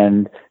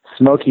 And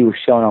Smokey was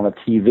shown on the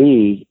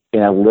TV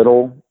in a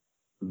little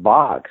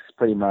box,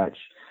 pretty much.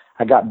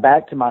 I got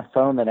back to my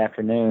phone that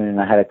afternoon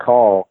and I had a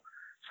call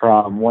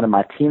from one of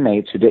my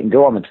teammates who didn't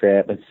go on the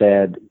trip and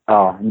said,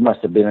 oh, you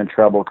must have been in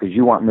trouble because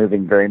you weren't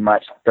moving very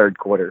much third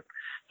quarter.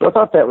 So I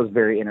thought that was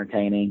very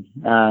entertaining.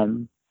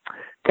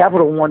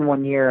 Capital won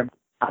one year.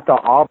 I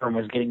thought Auburn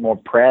was getting more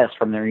press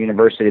from their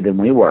university than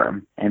we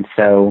were. And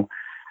so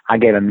I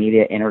gave a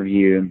media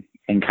interview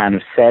and kind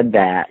of said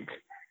that.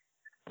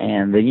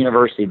 And the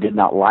university did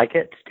not like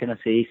it,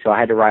 Tennessee, so I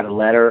had to write a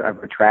letter of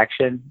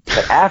retraction.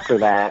 But after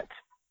that,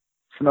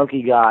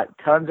 Smokey got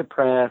tons of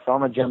press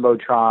on the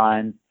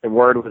Jumbotron. The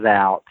word was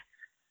out.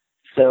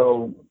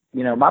 So,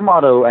 my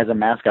motto as a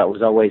mascot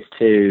was always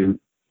to,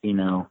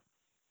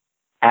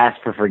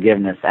 ask for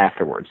forgiveness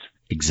afterwards.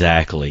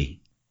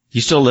 Exactly. You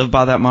still live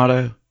by that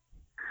motto?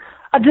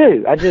 I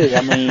do.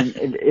 I mean,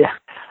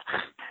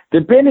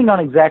 depending on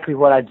exactly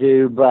what I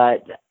do,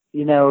 but,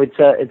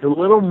 it's a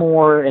little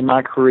more in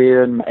my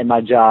career and in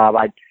my job.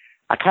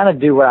 I kind of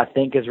do what I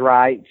think is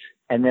right,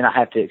 and then I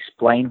have to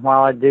explain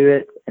why I do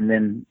it, and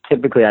then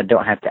typically I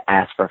don't have to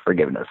ask for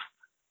forgiveness.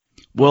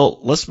 Well,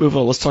 let's move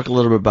on. Let's talk a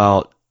little bit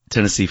about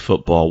Tennessee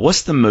football.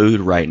 What's the mood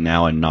right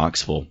now in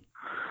Knoxville?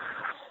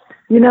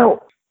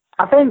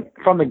 I think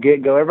from the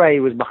get-go,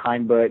 everybody was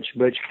behind Butch.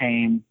 Butch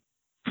came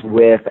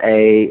with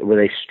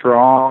a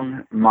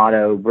strong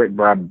motto, brick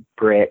by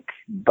brick,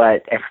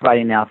 but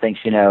everybody now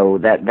thinks,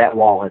 that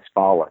wall has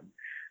fallen.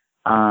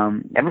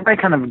 Everybody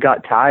kind of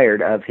got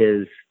tired of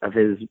his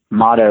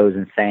mottos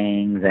and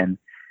sayings,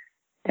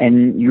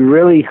 and you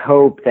really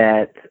hope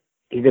that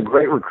he's a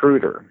great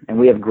recruiter, and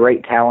we have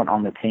great talent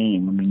on the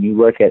team. I mean, you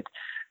look at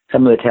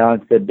some of the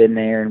talents that have been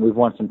there, and we've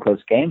won some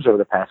close games over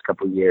the past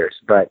couple of years,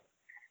 but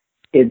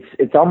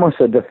it's almost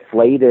a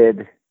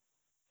deflated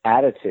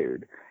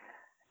attitude.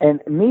 And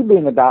me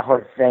being a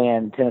diehard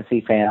fan,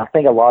 Tennessee fan, I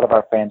think a lot of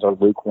our fans are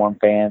lukewarm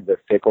fans,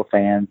 they're fickle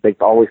fans. They've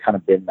always kind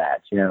of been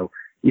that. You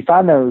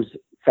find those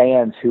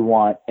fans who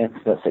want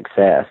instant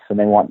success and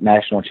they want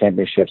national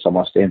championships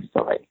almost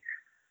instantly.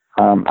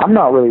 I'm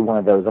not really one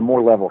of those. I'm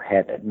more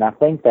level-headed. And I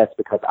think that's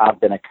because I've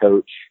been a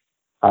coach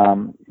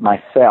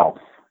myself.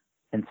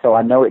 And so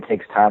I know it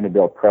takes time to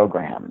build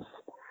programs.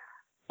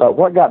 But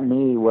what got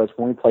me was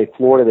when we played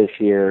Florida this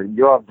year,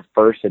 you're on the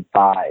 1st and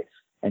 5,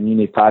 and you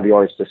need 5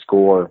 yards to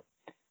score.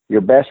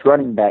 Your best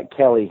running back,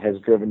 Kelly, has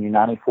driven you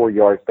 94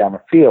 yards down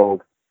the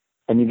field,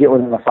 and you get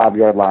within the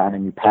 5-yard line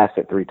and you pass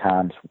it 3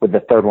 times, with the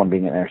third one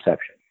being an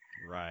interception.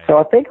 Right. So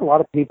I think a lot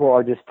of people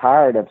are just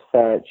tired of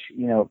such,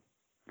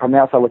 from the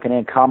outside looking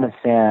in, common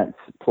sense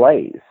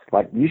plays.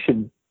 Like, you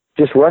should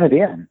just run it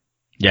in.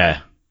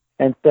 Yeah.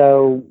 And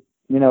so,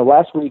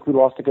 last week we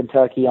lost to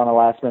Kentucky on a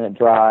last-minute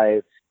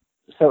drive.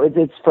 So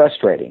it's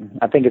frustrating.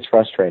 I think it's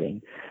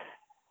frustrating.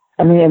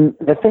 I mean,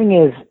 the thing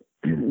is,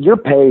 you're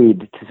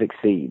paid to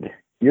succeed.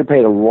 You're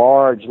paid a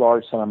large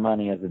sum of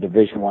money as a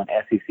Division I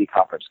SEC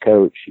conference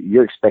coach.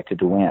 You're expected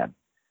to win.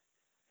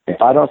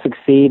 If I don't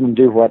succeed and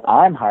do what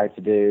I'm hired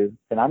to do,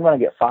 then I'm going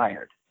to get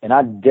fired. And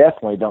I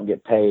definitely don't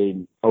get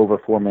paid over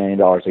 $4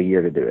 million a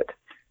year to do it.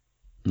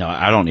 No,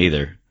 I don't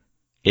either.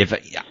 If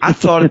I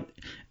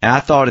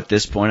thought at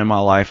this point in my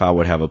life I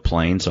would have a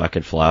plane so I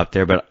could fly up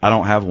there, but I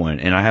don't have one,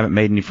 and I haven't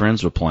made any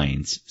friends with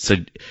planes. So,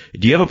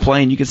 do you have a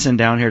plane you can send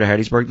down here to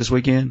Hattiesburg this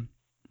weekend?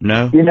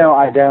 No?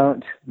 I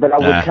don't, but I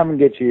would come and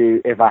get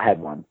you if I had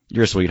one.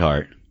 You're a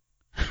sweetheart.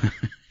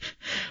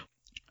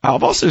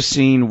 I've also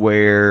seen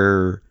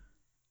where,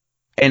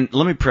 and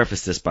let me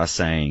preface this by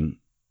saying,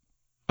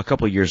 a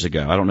couple of years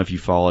ago, I don't know if you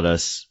followed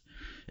us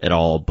at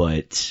all,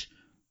 but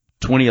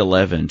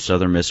 2011,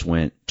 Southern Miss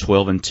went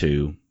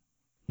 12-2.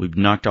 We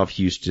knocked off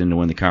Houston to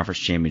win the conference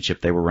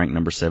championship. They were ranked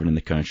number 7 in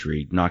the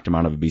country. Knocked them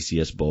out of a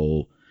BCS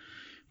bowl.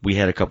 We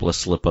had a couple of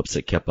slip-ups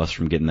that kept us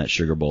from getting that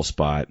Sugar Bowl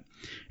spot.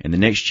 And the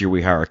next year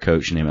we hire a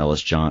coach named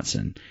Ellis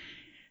Johnson,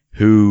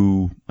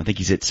 who I think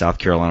he's at South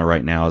Carolina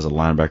right now as a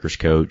linebackers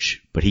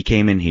coach. But he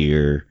came in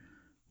here.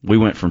 We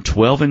went from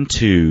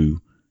 12-2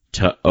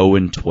 to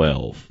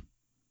 0-12.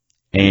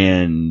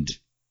 And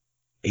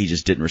he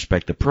just didn't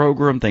respect the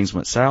program. Things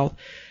went south.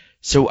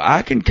 So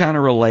I can kind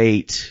of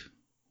relate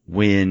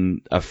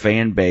when a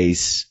fan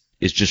base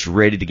is just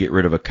ready to get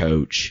rid of a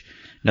coach.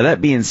 Now, that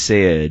being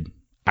said,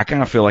 I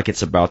kind of feel like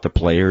it's about the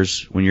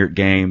players when you're at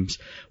games.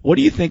 What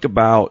do you think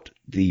about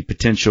the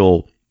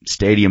potential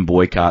stadium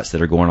boycotts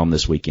that are going on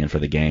this weekend for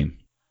the game?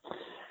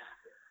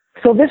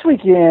 So this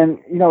weekend,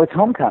 it's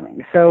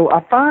homecoming. So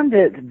I find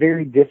it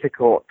very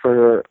difficult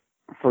for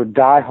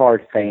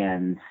diehard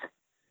fans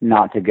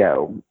not to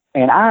go.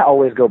 And I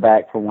always go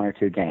back for 1 or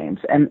 2 games.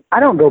 And I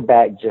don't go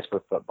back just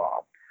for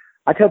football.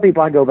 I tell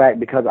people I go back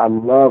because I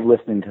love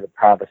listening to the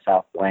Pride of the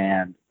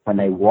Southland when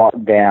they walk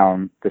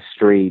down the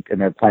street and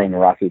they're playing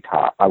Rocky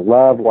Top. I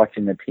love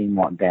watching the team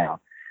walk down.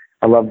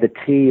 I love the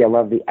tea. I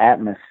love the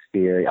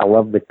atmosphere. I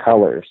love the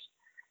colors.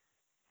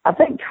 I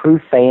think true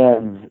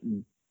fans,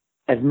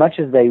 as much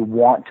as they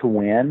want to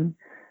win,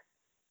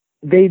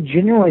 they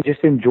genuinely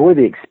just enjoy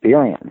the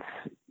experience.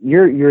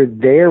 You're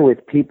there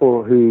with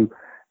people who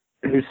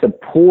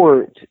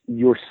support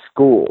your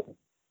school,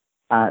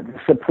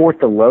 support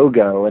the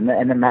logo and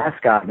the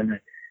mascot and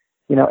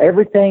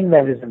everything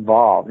that is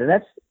involved. And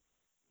that's,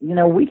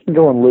 we can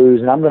go and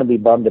lose, and I'm going to be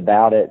bummed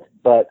about it.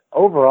 But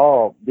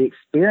overall, the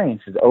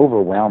experience is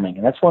overwhelming,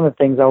 and that's one of the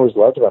things I always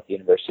loved about the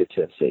University of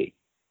Tennessee.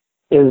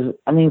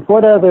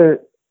 What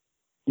other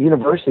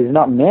universities,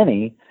 not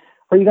many,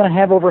 are you going to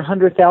have over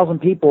 100,000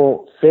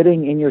 people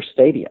sitting in your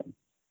stadium?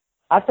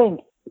 I think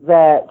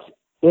that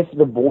if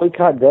the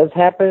boycott does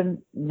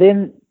happen,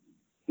 then,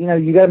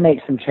 you got to make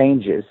some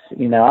changes.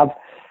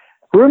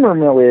 Rumor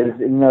mill is,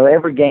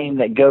 every game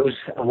that goes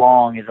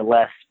along is a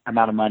less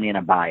amount of money in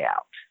a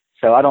buyout.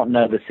 So I don't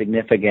know the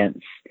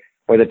significance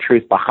or the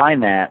truth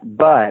behind that.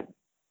 But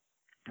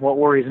what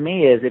worries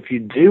me is if you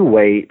do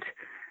wait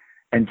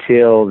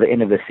until the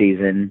end of the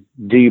season,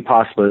 do you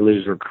possibly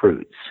lose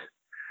recruits?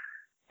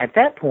 At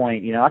that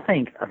point, I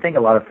think a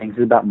lot of things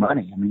is about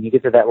money. You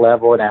get to that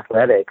level in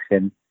athletics,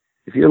 and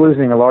if you're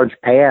losing a large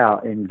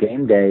payout in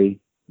game day,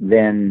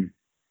 then,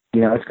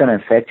 it's going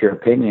to affect your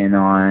opinion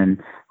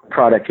on the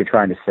product you're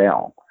trying to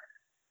sell.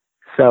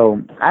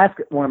 So I asked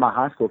one of my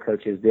high school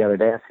coaches the other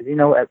day, I said,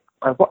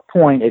 at what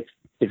point,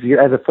 if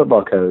you're as a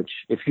football coach,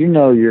 if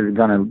you're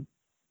going to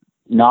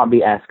not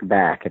be asked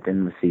back at the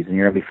end of the season,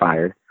 you're going to be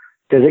fired,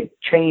 does it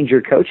change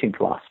your coaching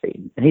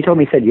philosophy? And he told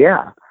me, he said,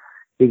 yeah.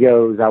 He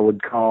goes, I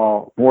would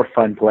call more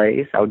fun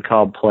plays. I would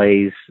call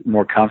plays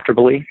more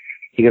comfortably.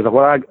 He goes,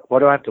 what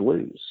do I have to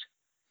lose?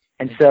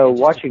 And so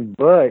watching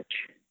Butch,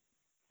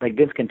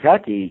 against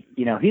Kentucky,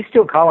 he's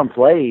still calling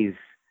plays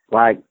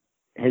like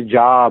his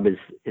job is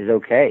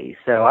okay.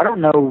 So I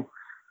don't know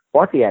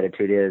what the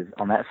attitude is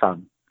on that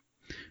side.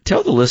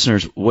 Tell the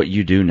listeners what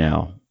you do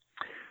now.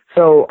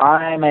 So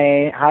I'm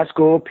a high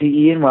school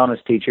PE and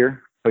wellness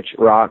teacher, which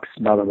rocks,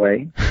 by the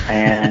way,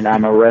 and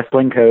I'm a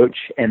wrestling coach,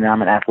 and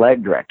I'm an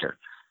athletic director.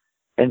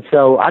 And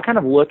so I kind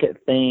of look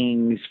at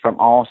things from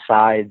all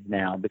sides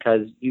now,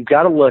 because you've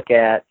got to look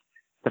at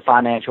the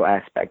financial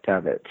aspect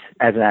of it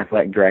as an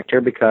athletic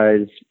director,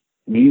 because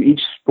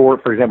each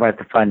sport, for example, has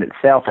to fund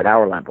itself at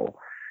our level.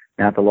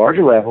 Now, at the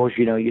larger levels,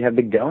 you have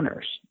big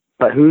donors.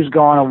 But who's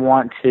going to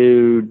want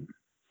to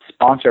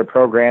sponsor a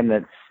program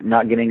that's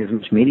not getting as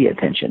much media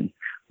attention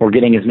or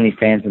getting as many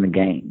fans in the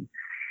game?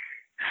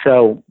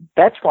 So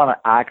that's what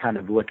I kind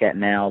of look at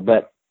now.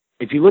 But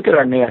if you look at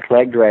our new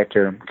athletic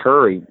director,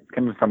 Curry,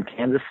 coming from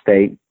Kansas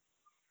State,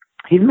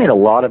 he's made a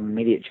lot of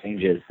immediate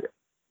changes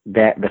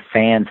that the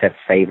fans have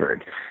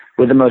favored,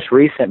 with the most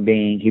recent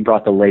being he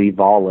brought the Lady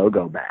Vol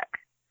logo back.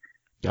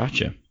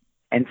 Gotcha.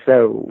 And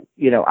so,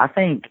 I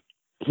think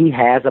he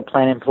has a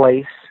plan in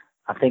place.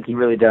 I think he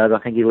really does. I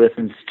think he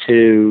listens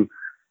to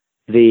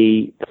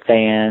the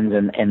fans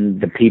and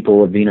the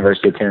people of the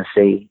University of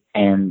Tennessee.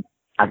 And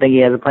I think he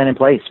has a plan in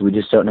place. We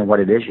just don't know what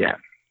it is yet.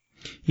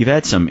 You've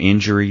had some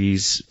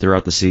injuries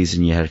throughout the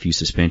season. You had a few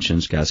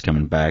suspensions, guys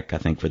coming back, I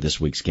think, for this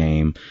week's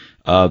game.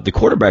 The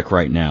quarterback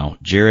right now,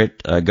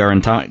 Jarrett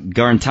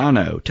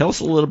Garantano. Tell us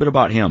a little bit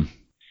about him.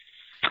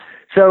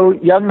 So,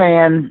 young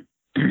man,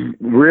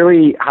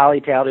 really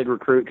highly touted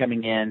recruit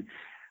coming in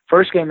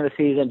first game of the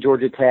season,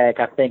 Georgia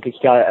Tech, I think he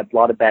got a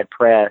lot of bad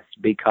press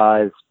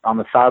because on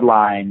the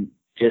sideline,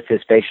 just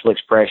his facial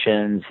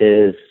expressions,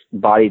 his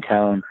body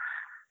tone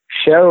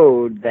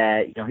showed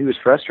that, he was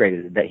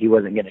frustrated that he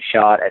wasn't getting a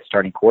shot at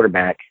starting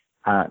quarterback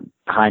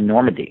behind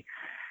Normandy.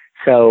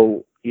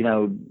 So,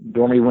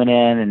 Dormy went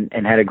in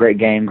and had a great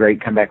game,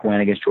 great comeback win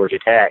against Georgia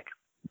Tech.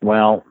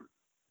 Well,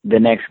 the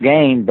next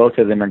game, both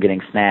of them are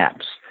getting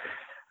snaps.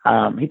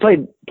 He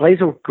plays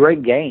a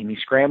great game. He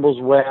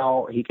scrambles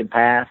well. He can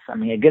pass.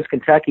 Against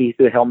Kentucky, he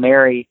threw a Hail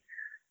Mary,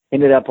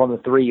 ended up on the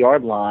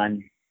 3-yard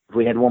line. If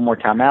we had one more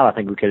timeout, I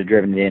think we could have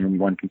driven it in and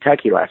won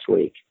Kentucky last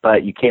week.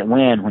 But you can't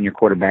win when your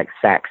quarterback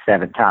sacks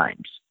 7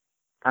 times.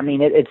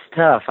 It's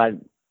tough.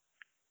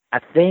 I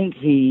think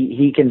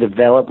he can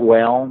develop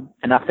well,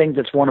 and I think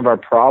that's one of our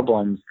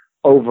problems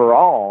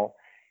overall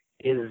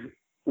is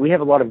we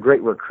have a lot of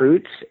great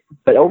recruits,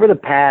 but over the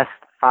past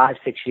 5-6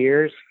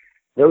 years,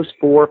 those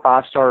 4 or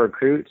 5-star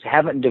recruits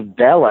haven't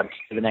developed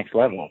to the next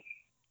level.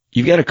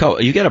 You got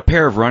a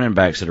pair of running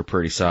backs that are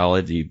pretty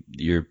solid.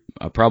 You're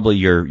probably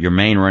your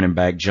main running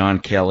back, John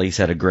Kelly's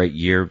had a great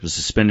year. Was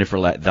suspended for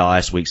the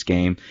last week's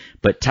game,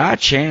 but Ty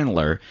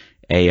Chandler,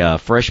 a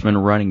freshman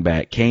running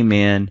back, came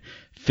in,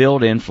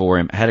 filled in for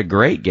him, had a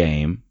great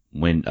game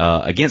when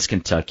against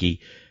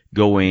Kentucky.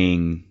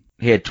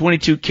 He had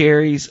 22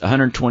 carries,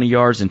 120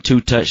 yards, and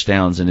 2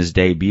 touchdowns in his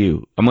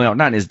debut.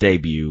 Not in his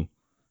debut,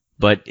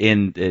 but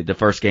in the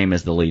first game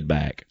as the lead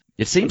back.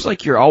 It seems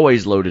like you're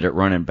always loaded at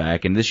running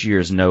back, and this year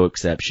is no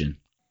exception.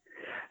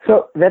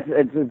 So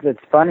it's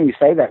funny you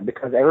say that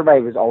because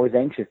everybody was always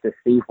anxious to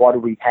see what do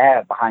we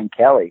have behind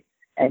Kelly.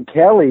 And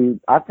Kelly,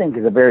 I think,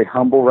 is a very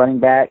humble running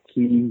back.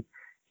 He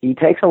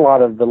takes a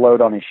lot of the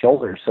load on his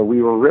shoulders. So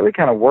we were really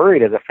kind of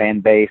worried as a fan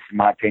base, in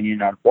my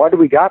opinion, on what do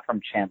we got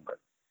from Chandler.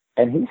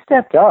 And he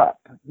stepped up.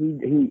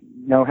 He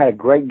had a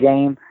great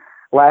game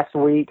last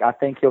week. I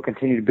think he'll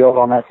continue to build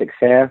on that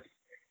success.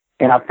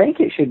 And I think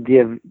it should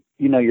give,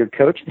 your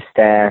coaching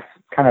staff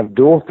kind of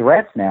dual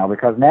threats now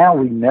because now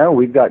we know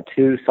we've got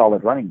 2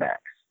 solid running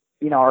backs.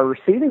 Our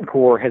receiving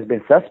core has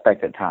been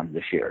suspect at times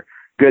this year.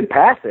 Good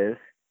passes,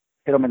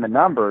 hit them in the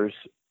numbers,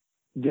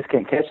 just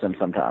can't catch them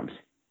sometimes.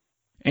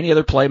 Any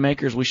other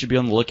playmakers we should be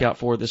on the lookout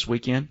for this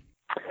weekend?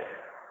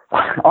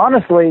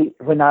 Honestly,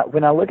 when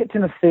I look at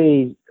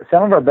Tennessee,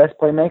 some of our best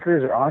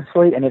playmakers are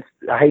honestly, and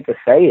I hate to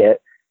say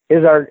it,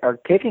 is our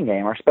kicking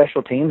game, our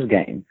special teams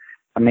game.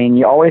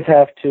 You always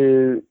have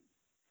to.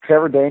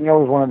 Trevor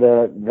Daniel is one of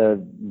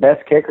the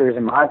best kickers,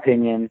 in my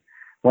opinion,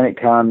 when it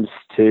comes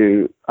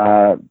to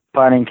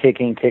punting,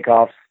 kicking,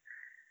 kickoffs.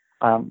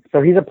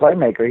 So he's a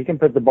playmaker. He can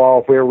put the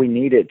ball where we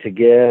need it to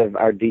give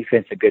our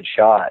defense a good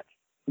shot.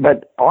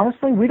 But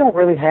honestly, we don't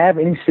really have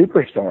any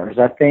superstars.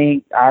 I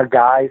think our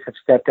guys have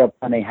stepped up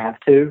when they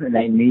have to, and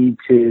they need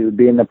to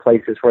be in the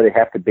places where they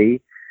have to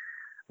be.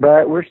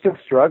 But we're still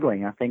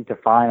struggling, I think, to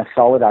find a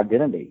solid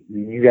identity.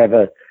 You have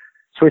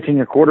switching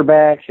your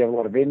quarterbacks, you have a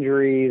lot of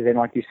injuries, and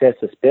like you said,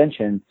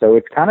 suspension. So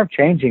it's kind of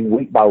changing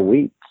week by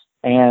week.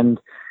 And,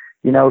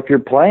 if you're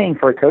playing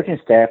for a coaching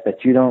staff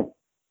that you don't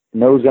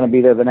know is going to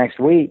be there the next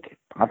week,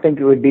 I think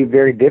it would be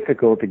very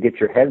difficult to get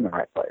your head in the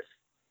right place.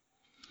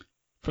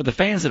 For the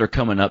fans that are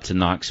coming up to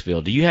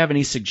Knoxville, do you have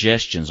any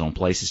suggestions on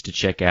places to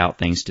check out,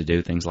 things to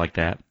do, things like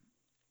that?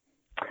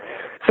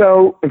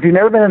 So if you've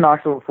never been to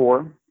Knoxville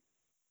before,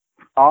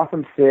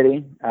 awesome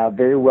city,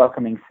 very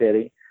welcoming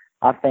city.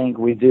 I think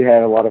we do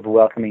have a lot of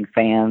welcoming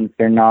fans.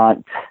 They're not,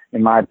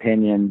 in my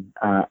opinion,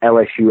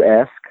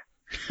 LSU-esque.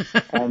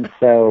 And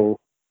so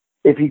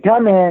if you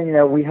come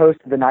in, we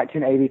hosted the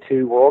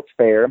 1982 World's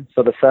Fair.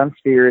 So the Sun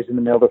Sphere is in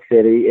the middle of the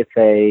city. It's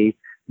a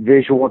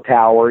visual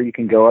tower. You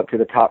can go up to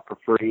the top for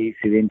free,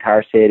 see the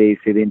entire city,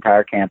 see the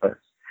entire campus.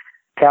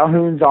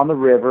 Calhoun's on the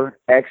river,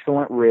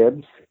 excellent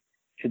ribs.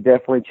 Should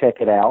definitely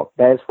check it out.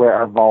 That is where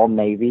our Vol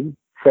Navy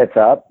sets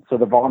up. So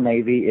the Vol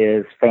Navy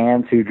is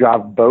fans who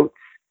drive boats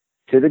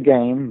to the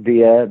game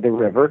via the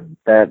river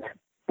that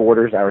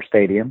borders our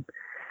stadium.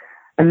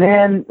 And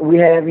then we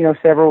have,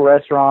 several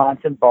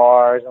restaurants and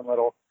bars and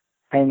little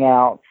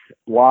hangouts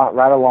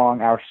right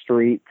along our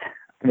street.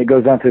 And it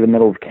goes down through the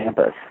middle of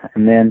campus.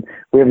 And then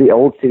we have the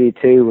Old City,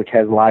 too, which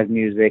has live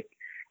music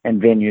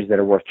and venues that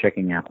are worth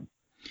checking out.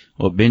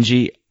 Well,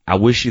 Benji, I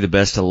wish you the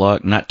best of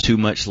luck. Not too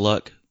much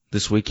luck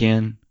this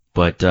weekend,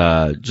 but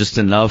just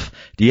enough.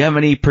 Do you have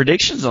any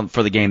predictions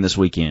for the game this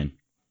weekend?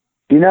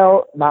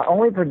 My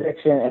only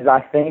prediction is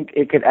I think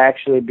it could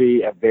actually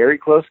be a very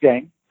close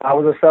game. I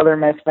was a Southern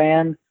Miss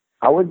fan.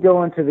 I would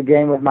go into the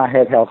game with my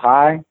head held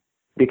high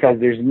because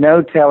there's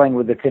no telling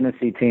with the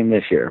Tennessee team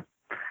this year.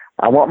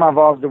 I want my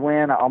Vols to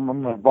win.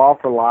 I'm a Vol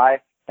for life,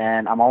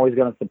 and I'm always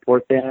going to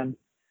support them.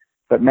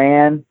 But,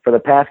 man, for the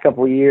past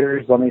couple of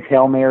years on these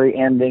Hail Mary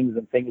endings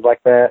and things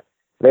like that,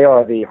 they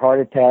are the heart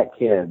attack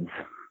kids.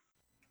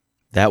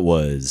 That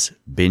was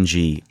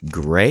Benji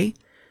Gray,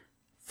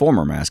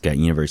 former mascot at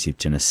University of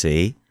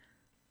Tennessee.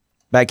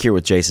 Back here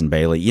with Jason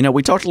Bailey.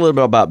 We talked a little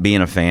bit about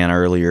being a fan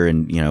earlier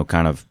and,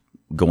 kind of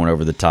going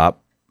over the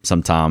top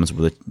sometimes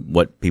with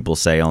what people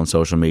say on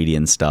social media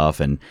and stuff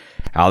and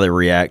how they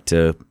react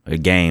to a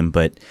game.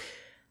 But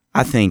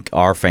I think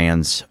our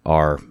fans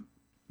are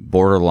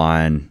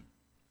borderline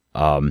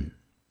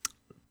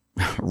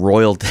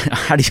royalty.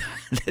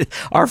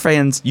 Our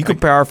fans? You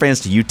compare our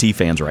fans to UT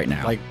fans right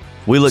now. Like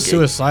we look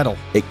suicidal,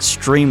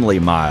 extremely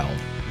mild.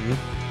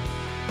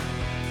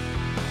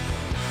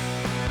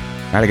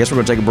 All right, I guess we're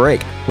going to take a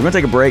break. We're going to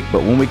take a break,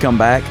 but when we come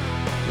back,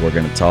 we're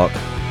going to talk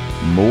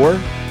more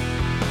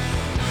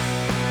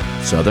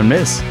Southern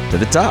Miss to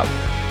the top.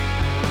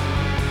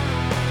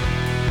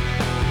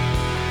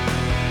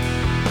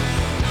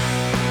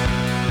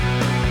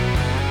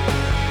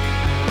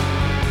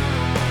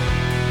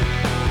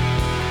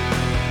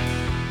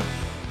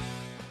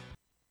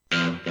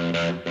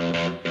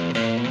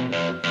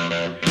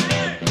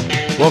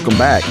 Welcome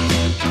back.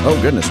 Oh,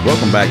 goodness.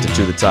 Welcome back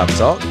to the Top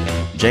Talk.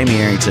 Jamie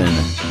Arrington,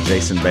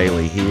 Jason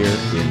Bailey here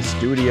in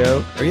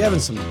studio. Are you having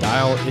some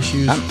dial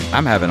issues?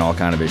 I'm having all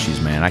kind of issues,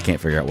 man. I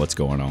can't figure out what's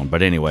going on.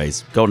 But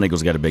anyways, Golden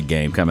Eagles got a big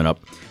game coming up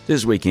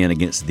this weekend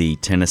against the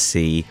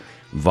Tennessee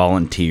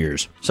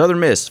Volunteers. Southern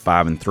Miss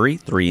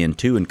 5-3,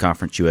 3-2 in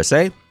Conference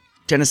USA.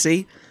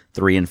 Tennessee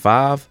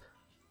 3-5,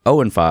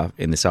 0-5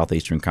 in the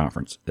Southeastern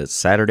Conference. That's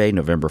Saturday,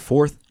 November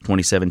 4th,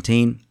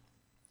 2017.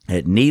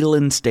 At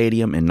Neyland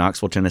Stadium in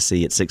Knoxville,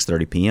 Tennessee at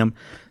 6:30 p.m.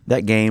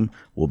 That game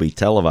will be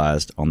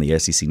televised on the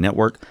SEC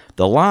Network.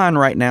 The line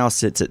right now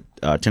sits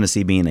at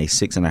Tennessee being a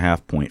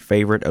 6.5-point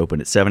favorite,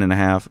 opened at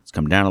 7.5. It's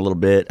come down a little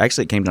bit.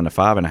 Actually, it came down to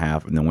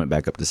 5.5 and then went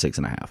back up to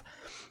 6.5.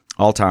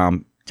 All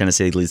time,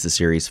 Tennessee leads the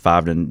series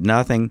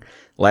 5-0.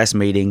 Last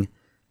meeting,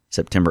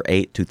 September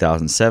 8,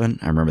 2007.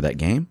 I remember that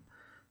game.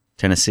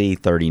 Tennessee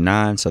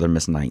 39, Southern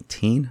Miss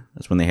 19.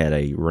 That's when they had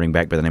a running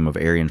back by the name of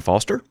Arian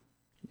Foster.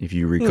 If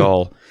you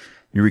recall.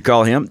 You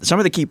recall him. Some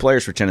of the key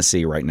players for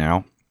Tennessee right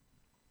now,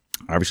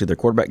 obviously their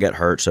quarterback got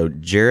hurt, so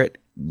Jarrett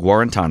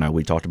Guarantano,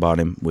 we talked about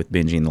him with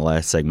Benji in the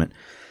last segment,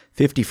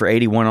 50 for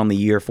 81 on the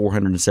year,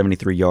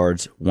 473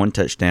 yards, 1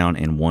 touchdown,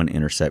 and 1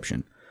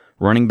 interception.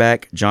 Running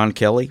back, John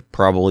Kelly,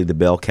 probably the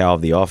bell cow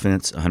of the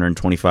offense,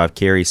 125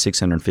 carries,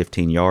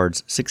 615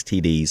 yards, 6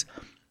 TDs,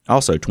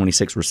 also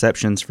 26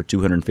 receptions for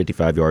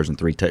 255 yards and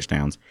 3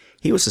 touchdowns.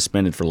 He was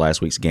suspended for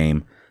last week's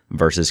game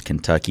versus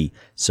Kentucky,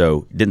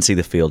 so didn't see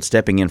the field.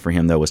 Stepping in for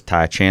him, though, was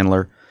Ty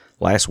Chandler.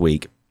 Last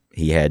week,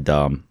 he had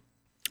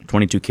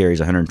 22 carries,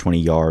 120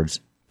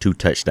 yards, 2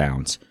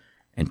 touchdowns,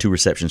 and 2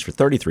 receptions for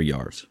 33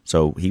 yards.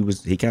 So he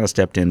kind of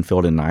stepped in,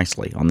 filled in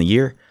nicely. On the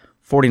year,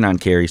 49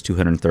 carries,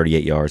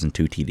 238 yards, and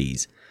 2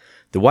 TDs.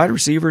 The wide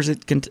receivers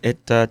at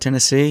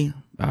Tennessee,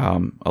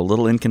 a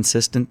little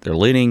inconsistent. Their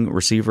leading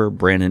receiver,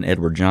 Brandon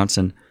Edward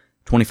Johnson,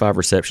 25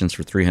 receptions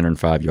for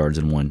 305 yards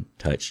and 1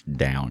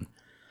 touchdown.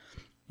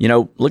 You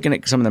know, looking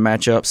at some of the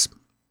matchups,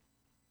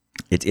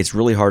 it's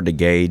really hard to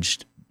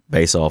gauge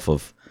based off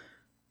of,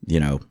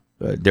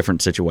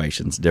 different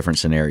situations, different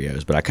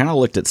scenarios. But I kind of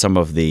looked at some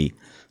of the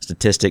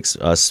statistics,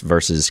 us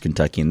versus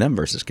Kentucky and them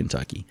versus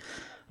Kentucky.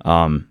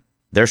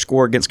 Their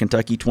score against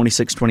Kentucky,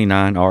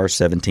 26-29, ours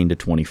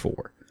 17-24.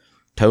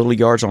 Total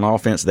yards on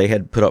offense, they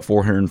had put up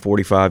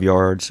 445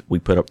 yards. We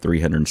put up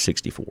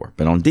 364.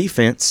 But on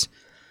defense,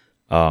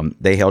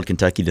 they held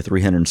Kentucky to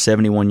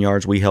 371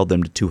 yards. We held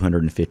them to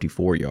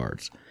 254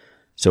 yards.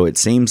 So it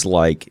seems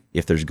like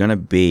if there's going to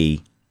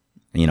be,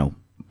 an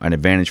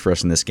advantage for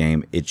us in this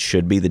game, it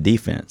should be the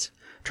defense.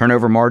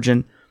 Turnover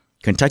margin,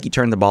 Kentucky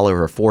turned the ball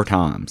over 4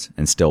 times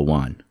and still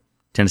won.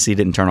 Tennessee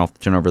didn't turn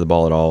over the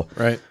ball at all.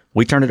 Right.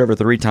 We turned it over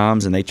 3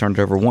 times and they turned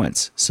it over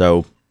once.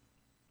 So,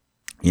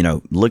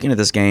 looking at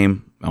this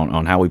game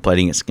on how we played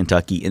against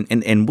Kentucky,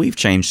 and we've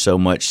changed so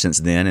much since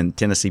then, and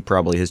Tennessee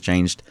probably has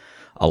changed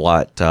a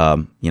lot,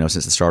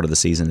 since the start of the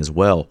season as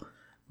well.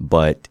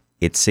 But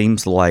it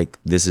seems like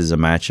this is a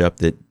matchup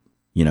that,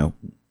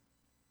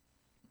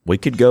 we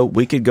could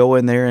go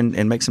in there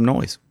and make some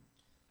noise.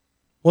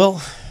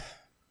 Well,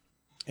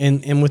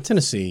 and with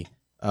Tennessee,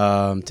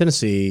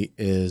 Tennessee's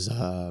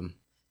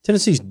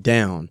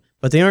down,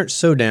 but they aren't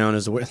so down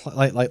as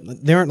like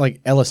they aren't like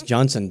Ellis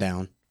Johnson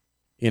down,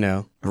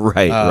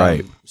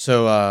 Right.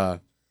 So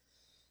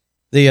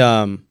you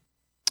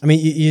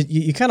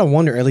kind of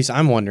wonder, at least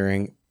I'm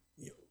wondering,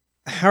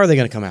 how are they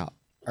going to come out?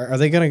 Are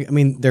they going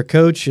to? Their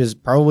coach is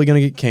probably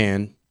going to get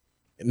canned,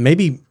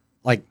 maybe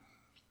like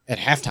at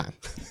halftime.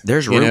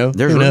 There's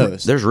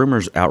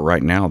rumors out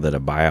right now that a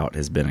buyout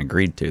has been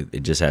agreed to.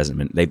 It just hasn't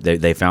been.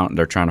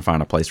 They're trying to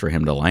find a place for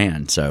him to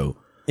land. So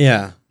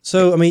yeah.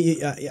 So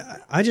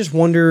I just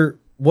wonder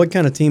what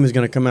kind of team is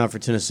going to come out for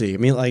Tennessee.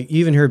 You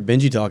even heard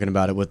Benji talking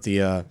about it with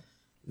the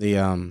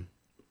on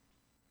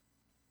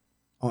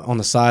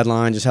the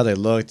sideline, just how they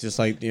looked, just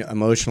like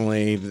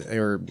emotionally they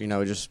were,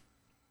 just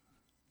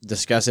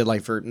discuss it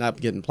like for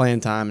not getting playing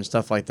time and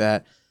stuff like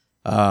that.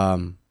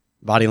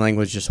 Body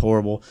language just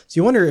horrible. So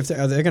you wonder if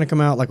they're going to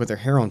come out like with their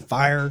hair on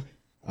fire.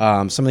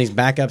 Some of these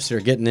backups that are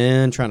getting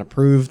in, trying to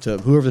prove to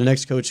whoever the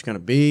next coach is going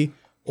to be,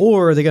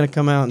 or are they going to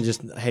come out and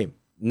just, hey,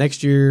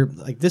 next year,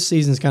 like this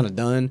season's kind of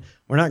done.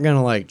 We're not going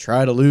to like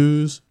try to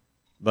lose,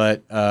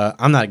 but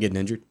I'm not getting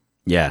injured.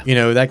 Yeah,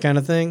 that kind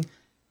of thing.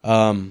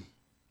 I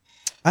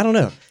don't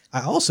know.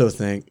 I also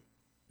think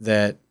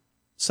that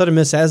Southern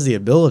Miss has the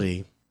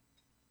ability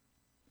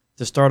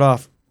to start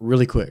off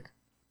really quick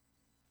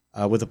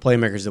with the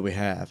playmakers that we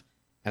have.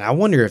 And I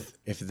wonder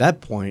if at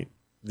that point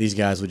these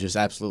guys would just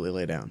absolutely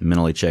lay down.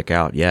 Mentally check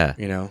out, yeah.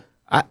 You know?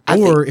 I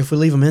Or think, if we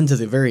leave them into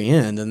the very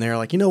end and they're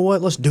like, you know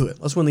what, let's do it.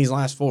 Let's win these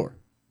last 4.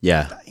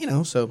 yeah. You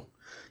know, so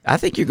I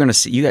think you're going to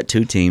see, you got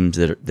 2 teams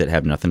that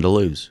have nothing to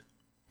lose.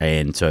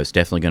 And so it's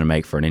definitely going to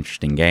make for an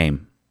interesting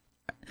game.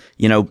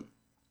 You know,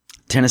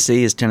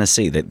 Tennessee is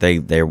Tennessee.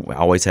 They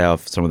always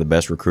have some of the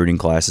best recruiting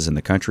classes in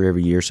the country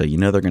every year, so you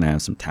know they're going to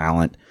have some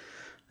talent.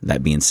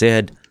 That being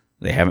said,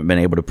 they haven't been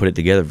able to put it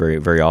together very,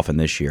 very often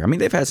this year. I mean,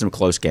 they've had some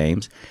close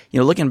games. You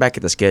know, looking back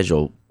at the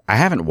schedule, I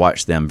haven't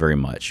watched them very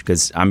much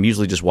because I'm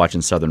usually just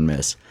watching Southern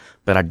Miss.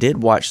 But I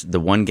did watch the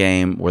one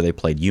game where they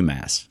played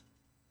UMass.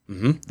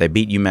 Mm-hmm. They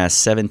beat UMass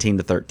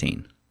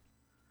 17-13.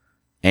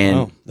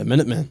 And the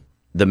Minutemen.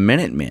 The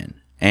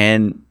Minutemen.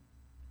 And,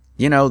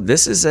 you know,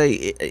 this is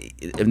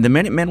the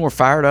Minutemen were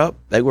fired up.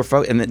 They were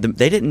and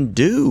they didn't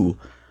do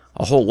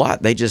a whole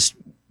lot. They just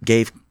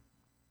gave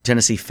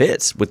Tennessee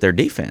fits with their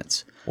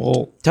defense.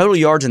 Well, total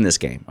yards in this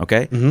game,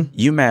 okay? Mm-hmm.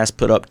 UMass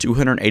put up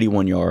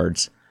 281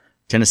 yards.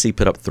 Tennessee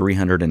put up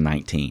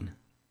 319.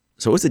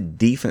 So it was a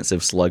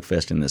defensive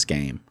slugfest in this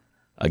game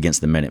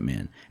against the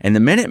Minutemen. And the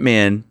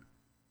Minutemen,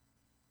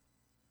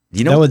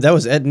 you know, that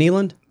was at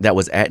Neyland? That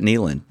was at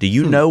Neyland. Do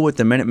you know what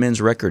the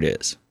Minutemen's record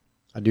is?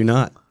 I do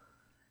not.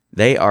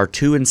 They are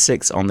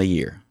 2-6 on the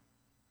year.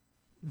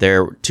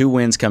 Their 2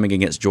 wins coming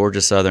against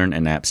Georgia Southern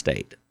and App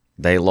State.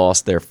 They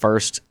lost their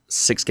first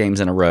 6 games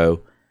in a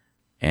row,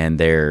 and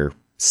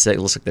looks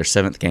like their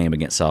 7th game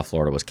against South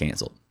Florida was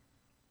canceled.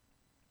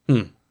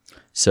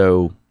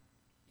 So,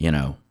 you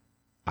know,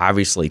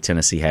 obviously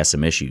Tennessee has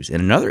some issues.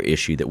 And another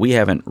issue that we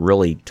haven't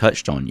really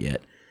touched on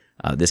yet,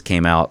 this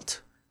came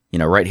out, you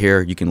know, right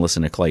here. You can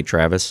listen to Clay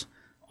Travis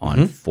on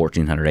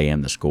 1400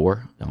 AM The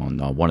Score on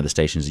one of the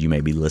stations you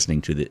may be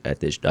listening to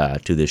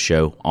this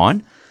show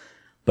on.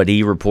 But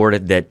he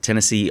reported that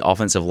Tennessee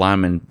offensive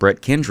lineman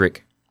Brett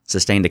Kendrick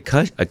sustained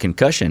a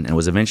concussion and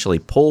was eventually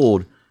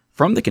pulled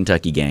from the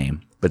Kentucky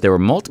game. But there were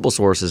multiple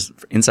sources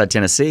inside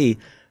Tennessee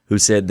who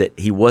said that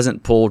he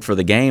wasn't pulled for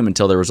the game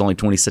until there was only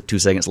 22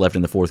 seconds left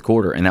in the 4th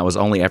quarter, and that was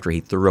only after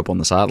he threw up on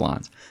the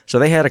sidelines. So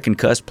they had a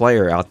concussed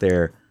player out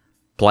there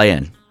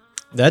playing.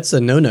 That's a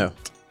no-no.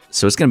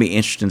 So it's going to be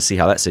interesting to see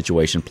how that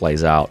situation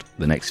plays out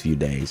the next few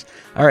days.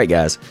 All right,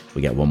 guys,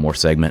 we got one more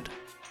segment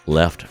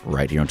left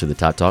right here on To the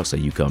Top Talk, so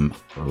you come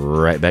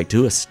right back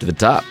to us, to the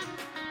top.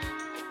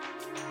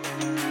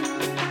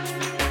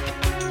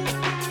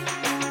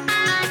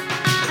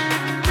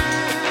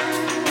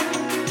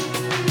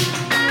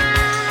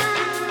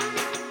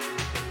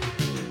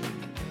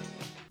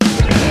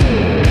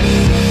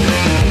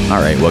 All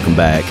right, welcome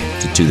back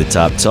to the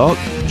Top Talk.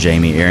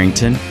 Jamie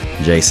Arrington,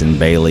 Jason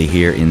Bailey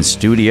here in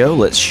studio.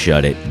 Let's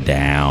shut it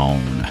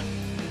down.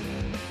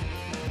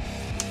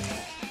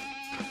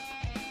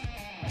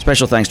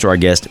 Special thanks to our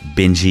guest,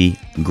 Benji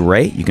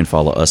Gray. You can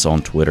follow us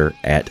on Twitter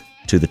at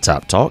To The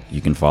Top Talk.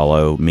 You can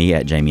follow me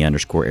at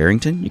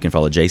Jamie_Arrington. You can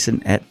follow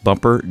Jason at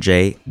Bumper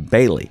J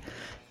Bailey.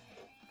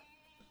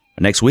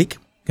 Next week,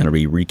 going to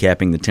be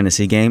recapping the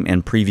Tennessee game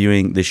and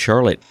previewing the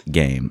Charlotte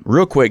game.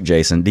 Real quick,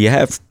 Jason, do you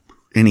have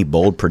any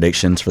bold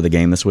predictions for the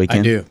game this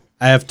weekend? I do.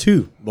 I have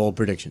 2 bold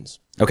predictions.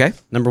 Okay.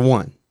 Number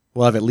 1,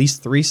 we'll have at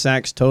least 3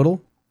 sacks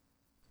total.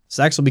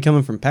 Sacks will be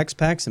coming from Pax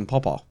and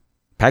Pawpaw.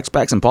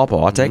 Pax and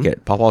Pawpaw, I'll take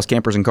it. Pawpaw's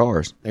Campers and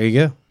Cars. There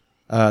you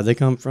go. They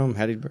come from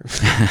Hattiesburg.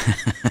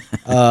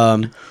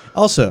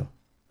 Also,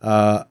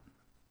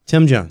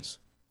 Tim Jones.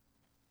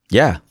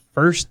 Yeah.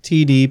 First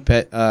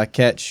TD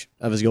catch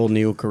of his Golden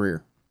Eagle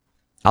career.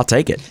 I'll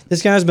take it.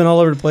 This guy's been all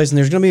over the place, and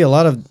there's going to be a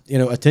lot of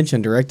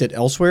attention directed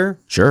elsewhere.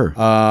 Sure.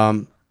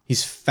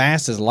 He's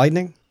fast as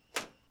lightning.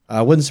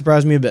 Wouldn't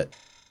surprise me a bit.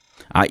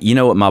 You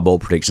know what my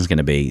bold prediction is going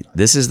to be?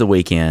 This is the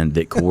weekend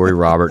that Corey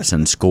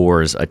Robertson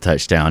scores a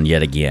touchdown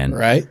yet again.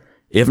 Right.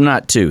 If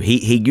not 2.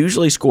 He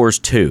usually scores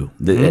 2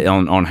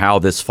 on how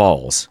this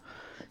falls.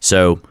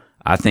 So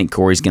I think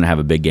Corey's going to have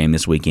a big game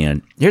this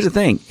weekend. Here's the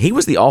thing. He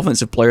was the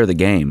offensive player of the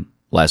game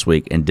last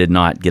week and did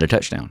not get a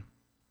touchdown.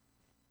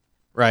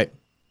 Right.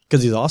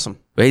 Because he's awesome.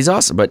 But he's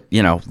awesome. But,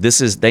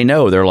 they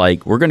know. They're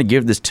like, we're going to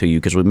give this to you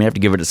because we may have to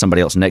give it to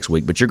somebody else next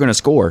week, but you're going to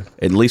score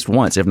at least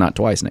once, if not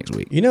twice next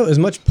week. As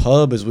much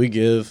pub as we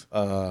give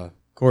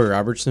Corey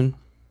Robertson,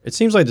 it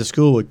seems like the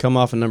school would come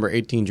off a number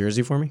 18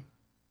 jersey for me.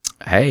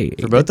 Hey.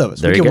 For both of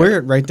us. We can wear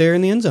it right there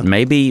in the end zone.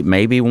 Maybe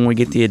when we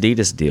get the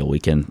Adidas deal,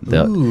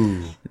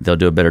 they'll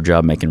do a better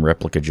job making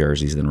replica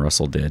jerseys than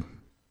Russell did.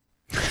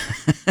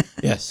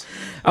 Yes.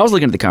 I was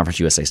looking at the Conference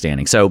USA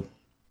standing. So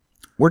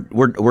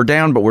we're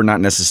down, but we're not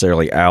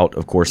necessarily out.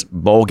 Of course,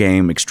 bowl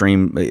game,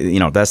 extreme,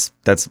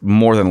 that's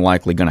more than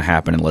likely going to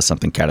happen unless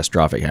something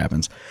catastrophic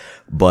happens.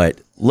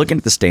 But looking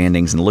at the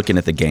standings and looking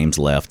at the games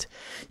left,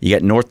 you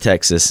got North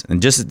Texas,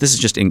 and this is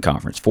just in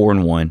conference,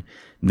 4-1.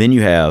 Then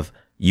you have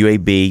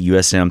UAB,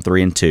 USM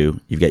 3-2.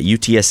 You've got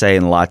UTSA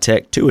and La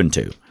Tech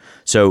 2-2.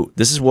 So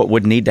this is what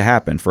would need to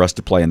happen for us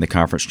to play in the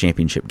conference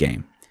championship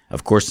game.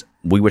 Of course,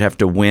 we would have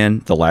to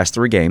win the last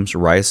 3 games: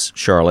 Rice,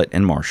 Charlotte,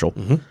 and Marshall.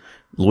 Mm-hmm.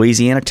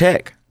 Louisiana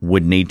Tech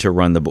would need to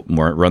run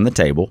the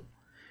table,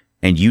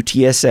 and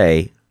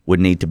UTSA would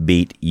need to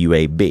beat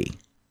UAB.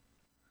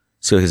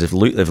 So if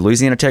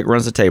Louisiana Tech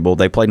runs the table,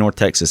 they play North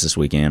Texas this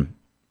weekend.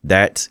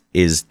 That's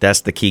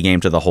the key game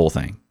to the whole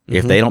thing. Mm-hmm.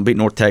 If they don't beat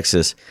North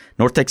Texas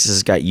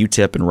has got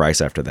UTEP and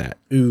Rice after that.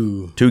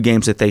 Ooh. 2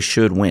 games that they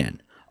should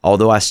win.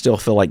 Although I still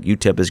feel like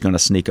UTEP is going to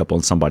sneak up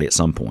on somebody at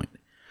some point.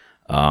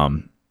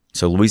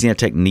 So Louisiana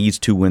Tech needs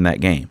to win that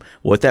game.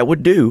 What that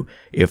would do,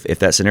 if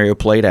that scenario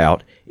played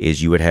out,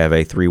 is you would have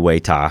a 3-way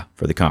tie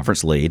for the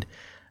conference lead.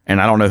 And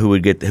I don't know who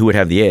would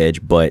have the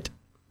edge, but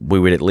we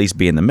would at least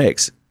be in the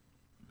mix.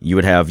 You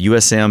would have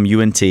USM,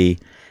 UNT,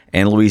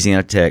 and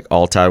Louisiana Tech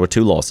all tied with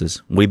 2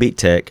 losses. We beat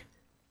Tech.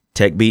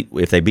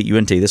 If they beat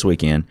UNT this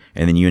weekend,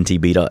 and then UNT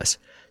beat us.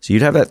 So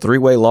you'd have that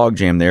 3-way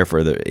logjam there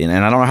and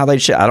I don't know how I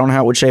don't know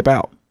how it would shape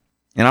out.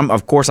 And I'm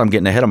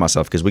getting ahead of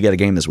myself because we got a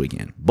game this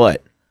weekend.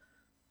 But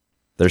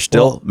there's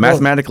still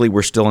mathematically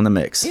we're still in the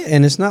mix. Yeah,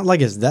 and it's not like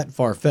it's that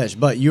far fetched,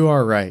 but you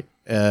are right.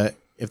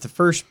 If the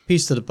first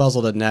piece of the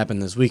puzzle doesn't happen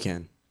this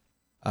weekend,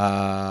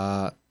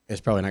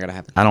 it's probably not going to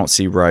happen. I don't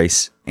see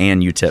Rice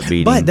and UTEP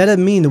beating. But that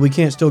doesn't mean that we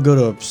can't still go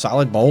to a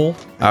solid bowl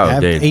and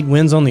have dude. 8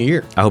 wins on the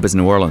year. I hope it's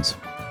New Orleans.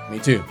 Me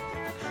too.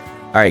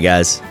 All right,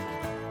 guys.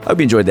 Hope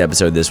you enjoyed the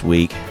episode this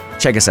week.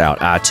 Check us out,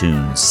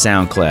 iTunes,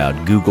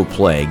 SoundCloud, Google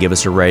Play. Give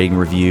us a rating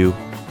review.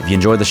 If you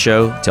enjoy the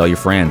show, tell your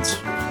friends.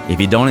 If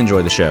you don't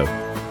enjoy the show,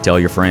 tell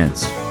your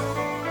friends.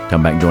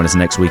 Come back and join us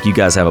next week. You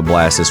guys have a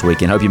blast this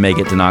weekend. Hope you make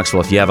it to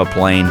Knoxville. If you have a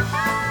plane,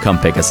 come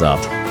pick us up.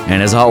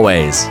 And as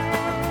always,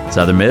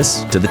 Southern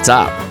Miss to the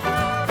top.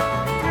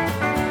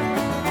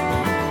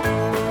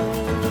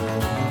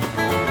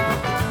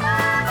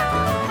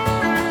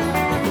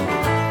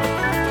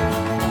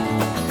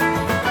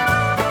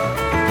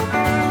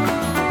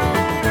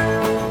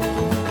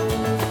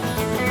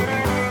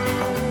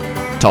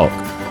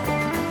 Talk.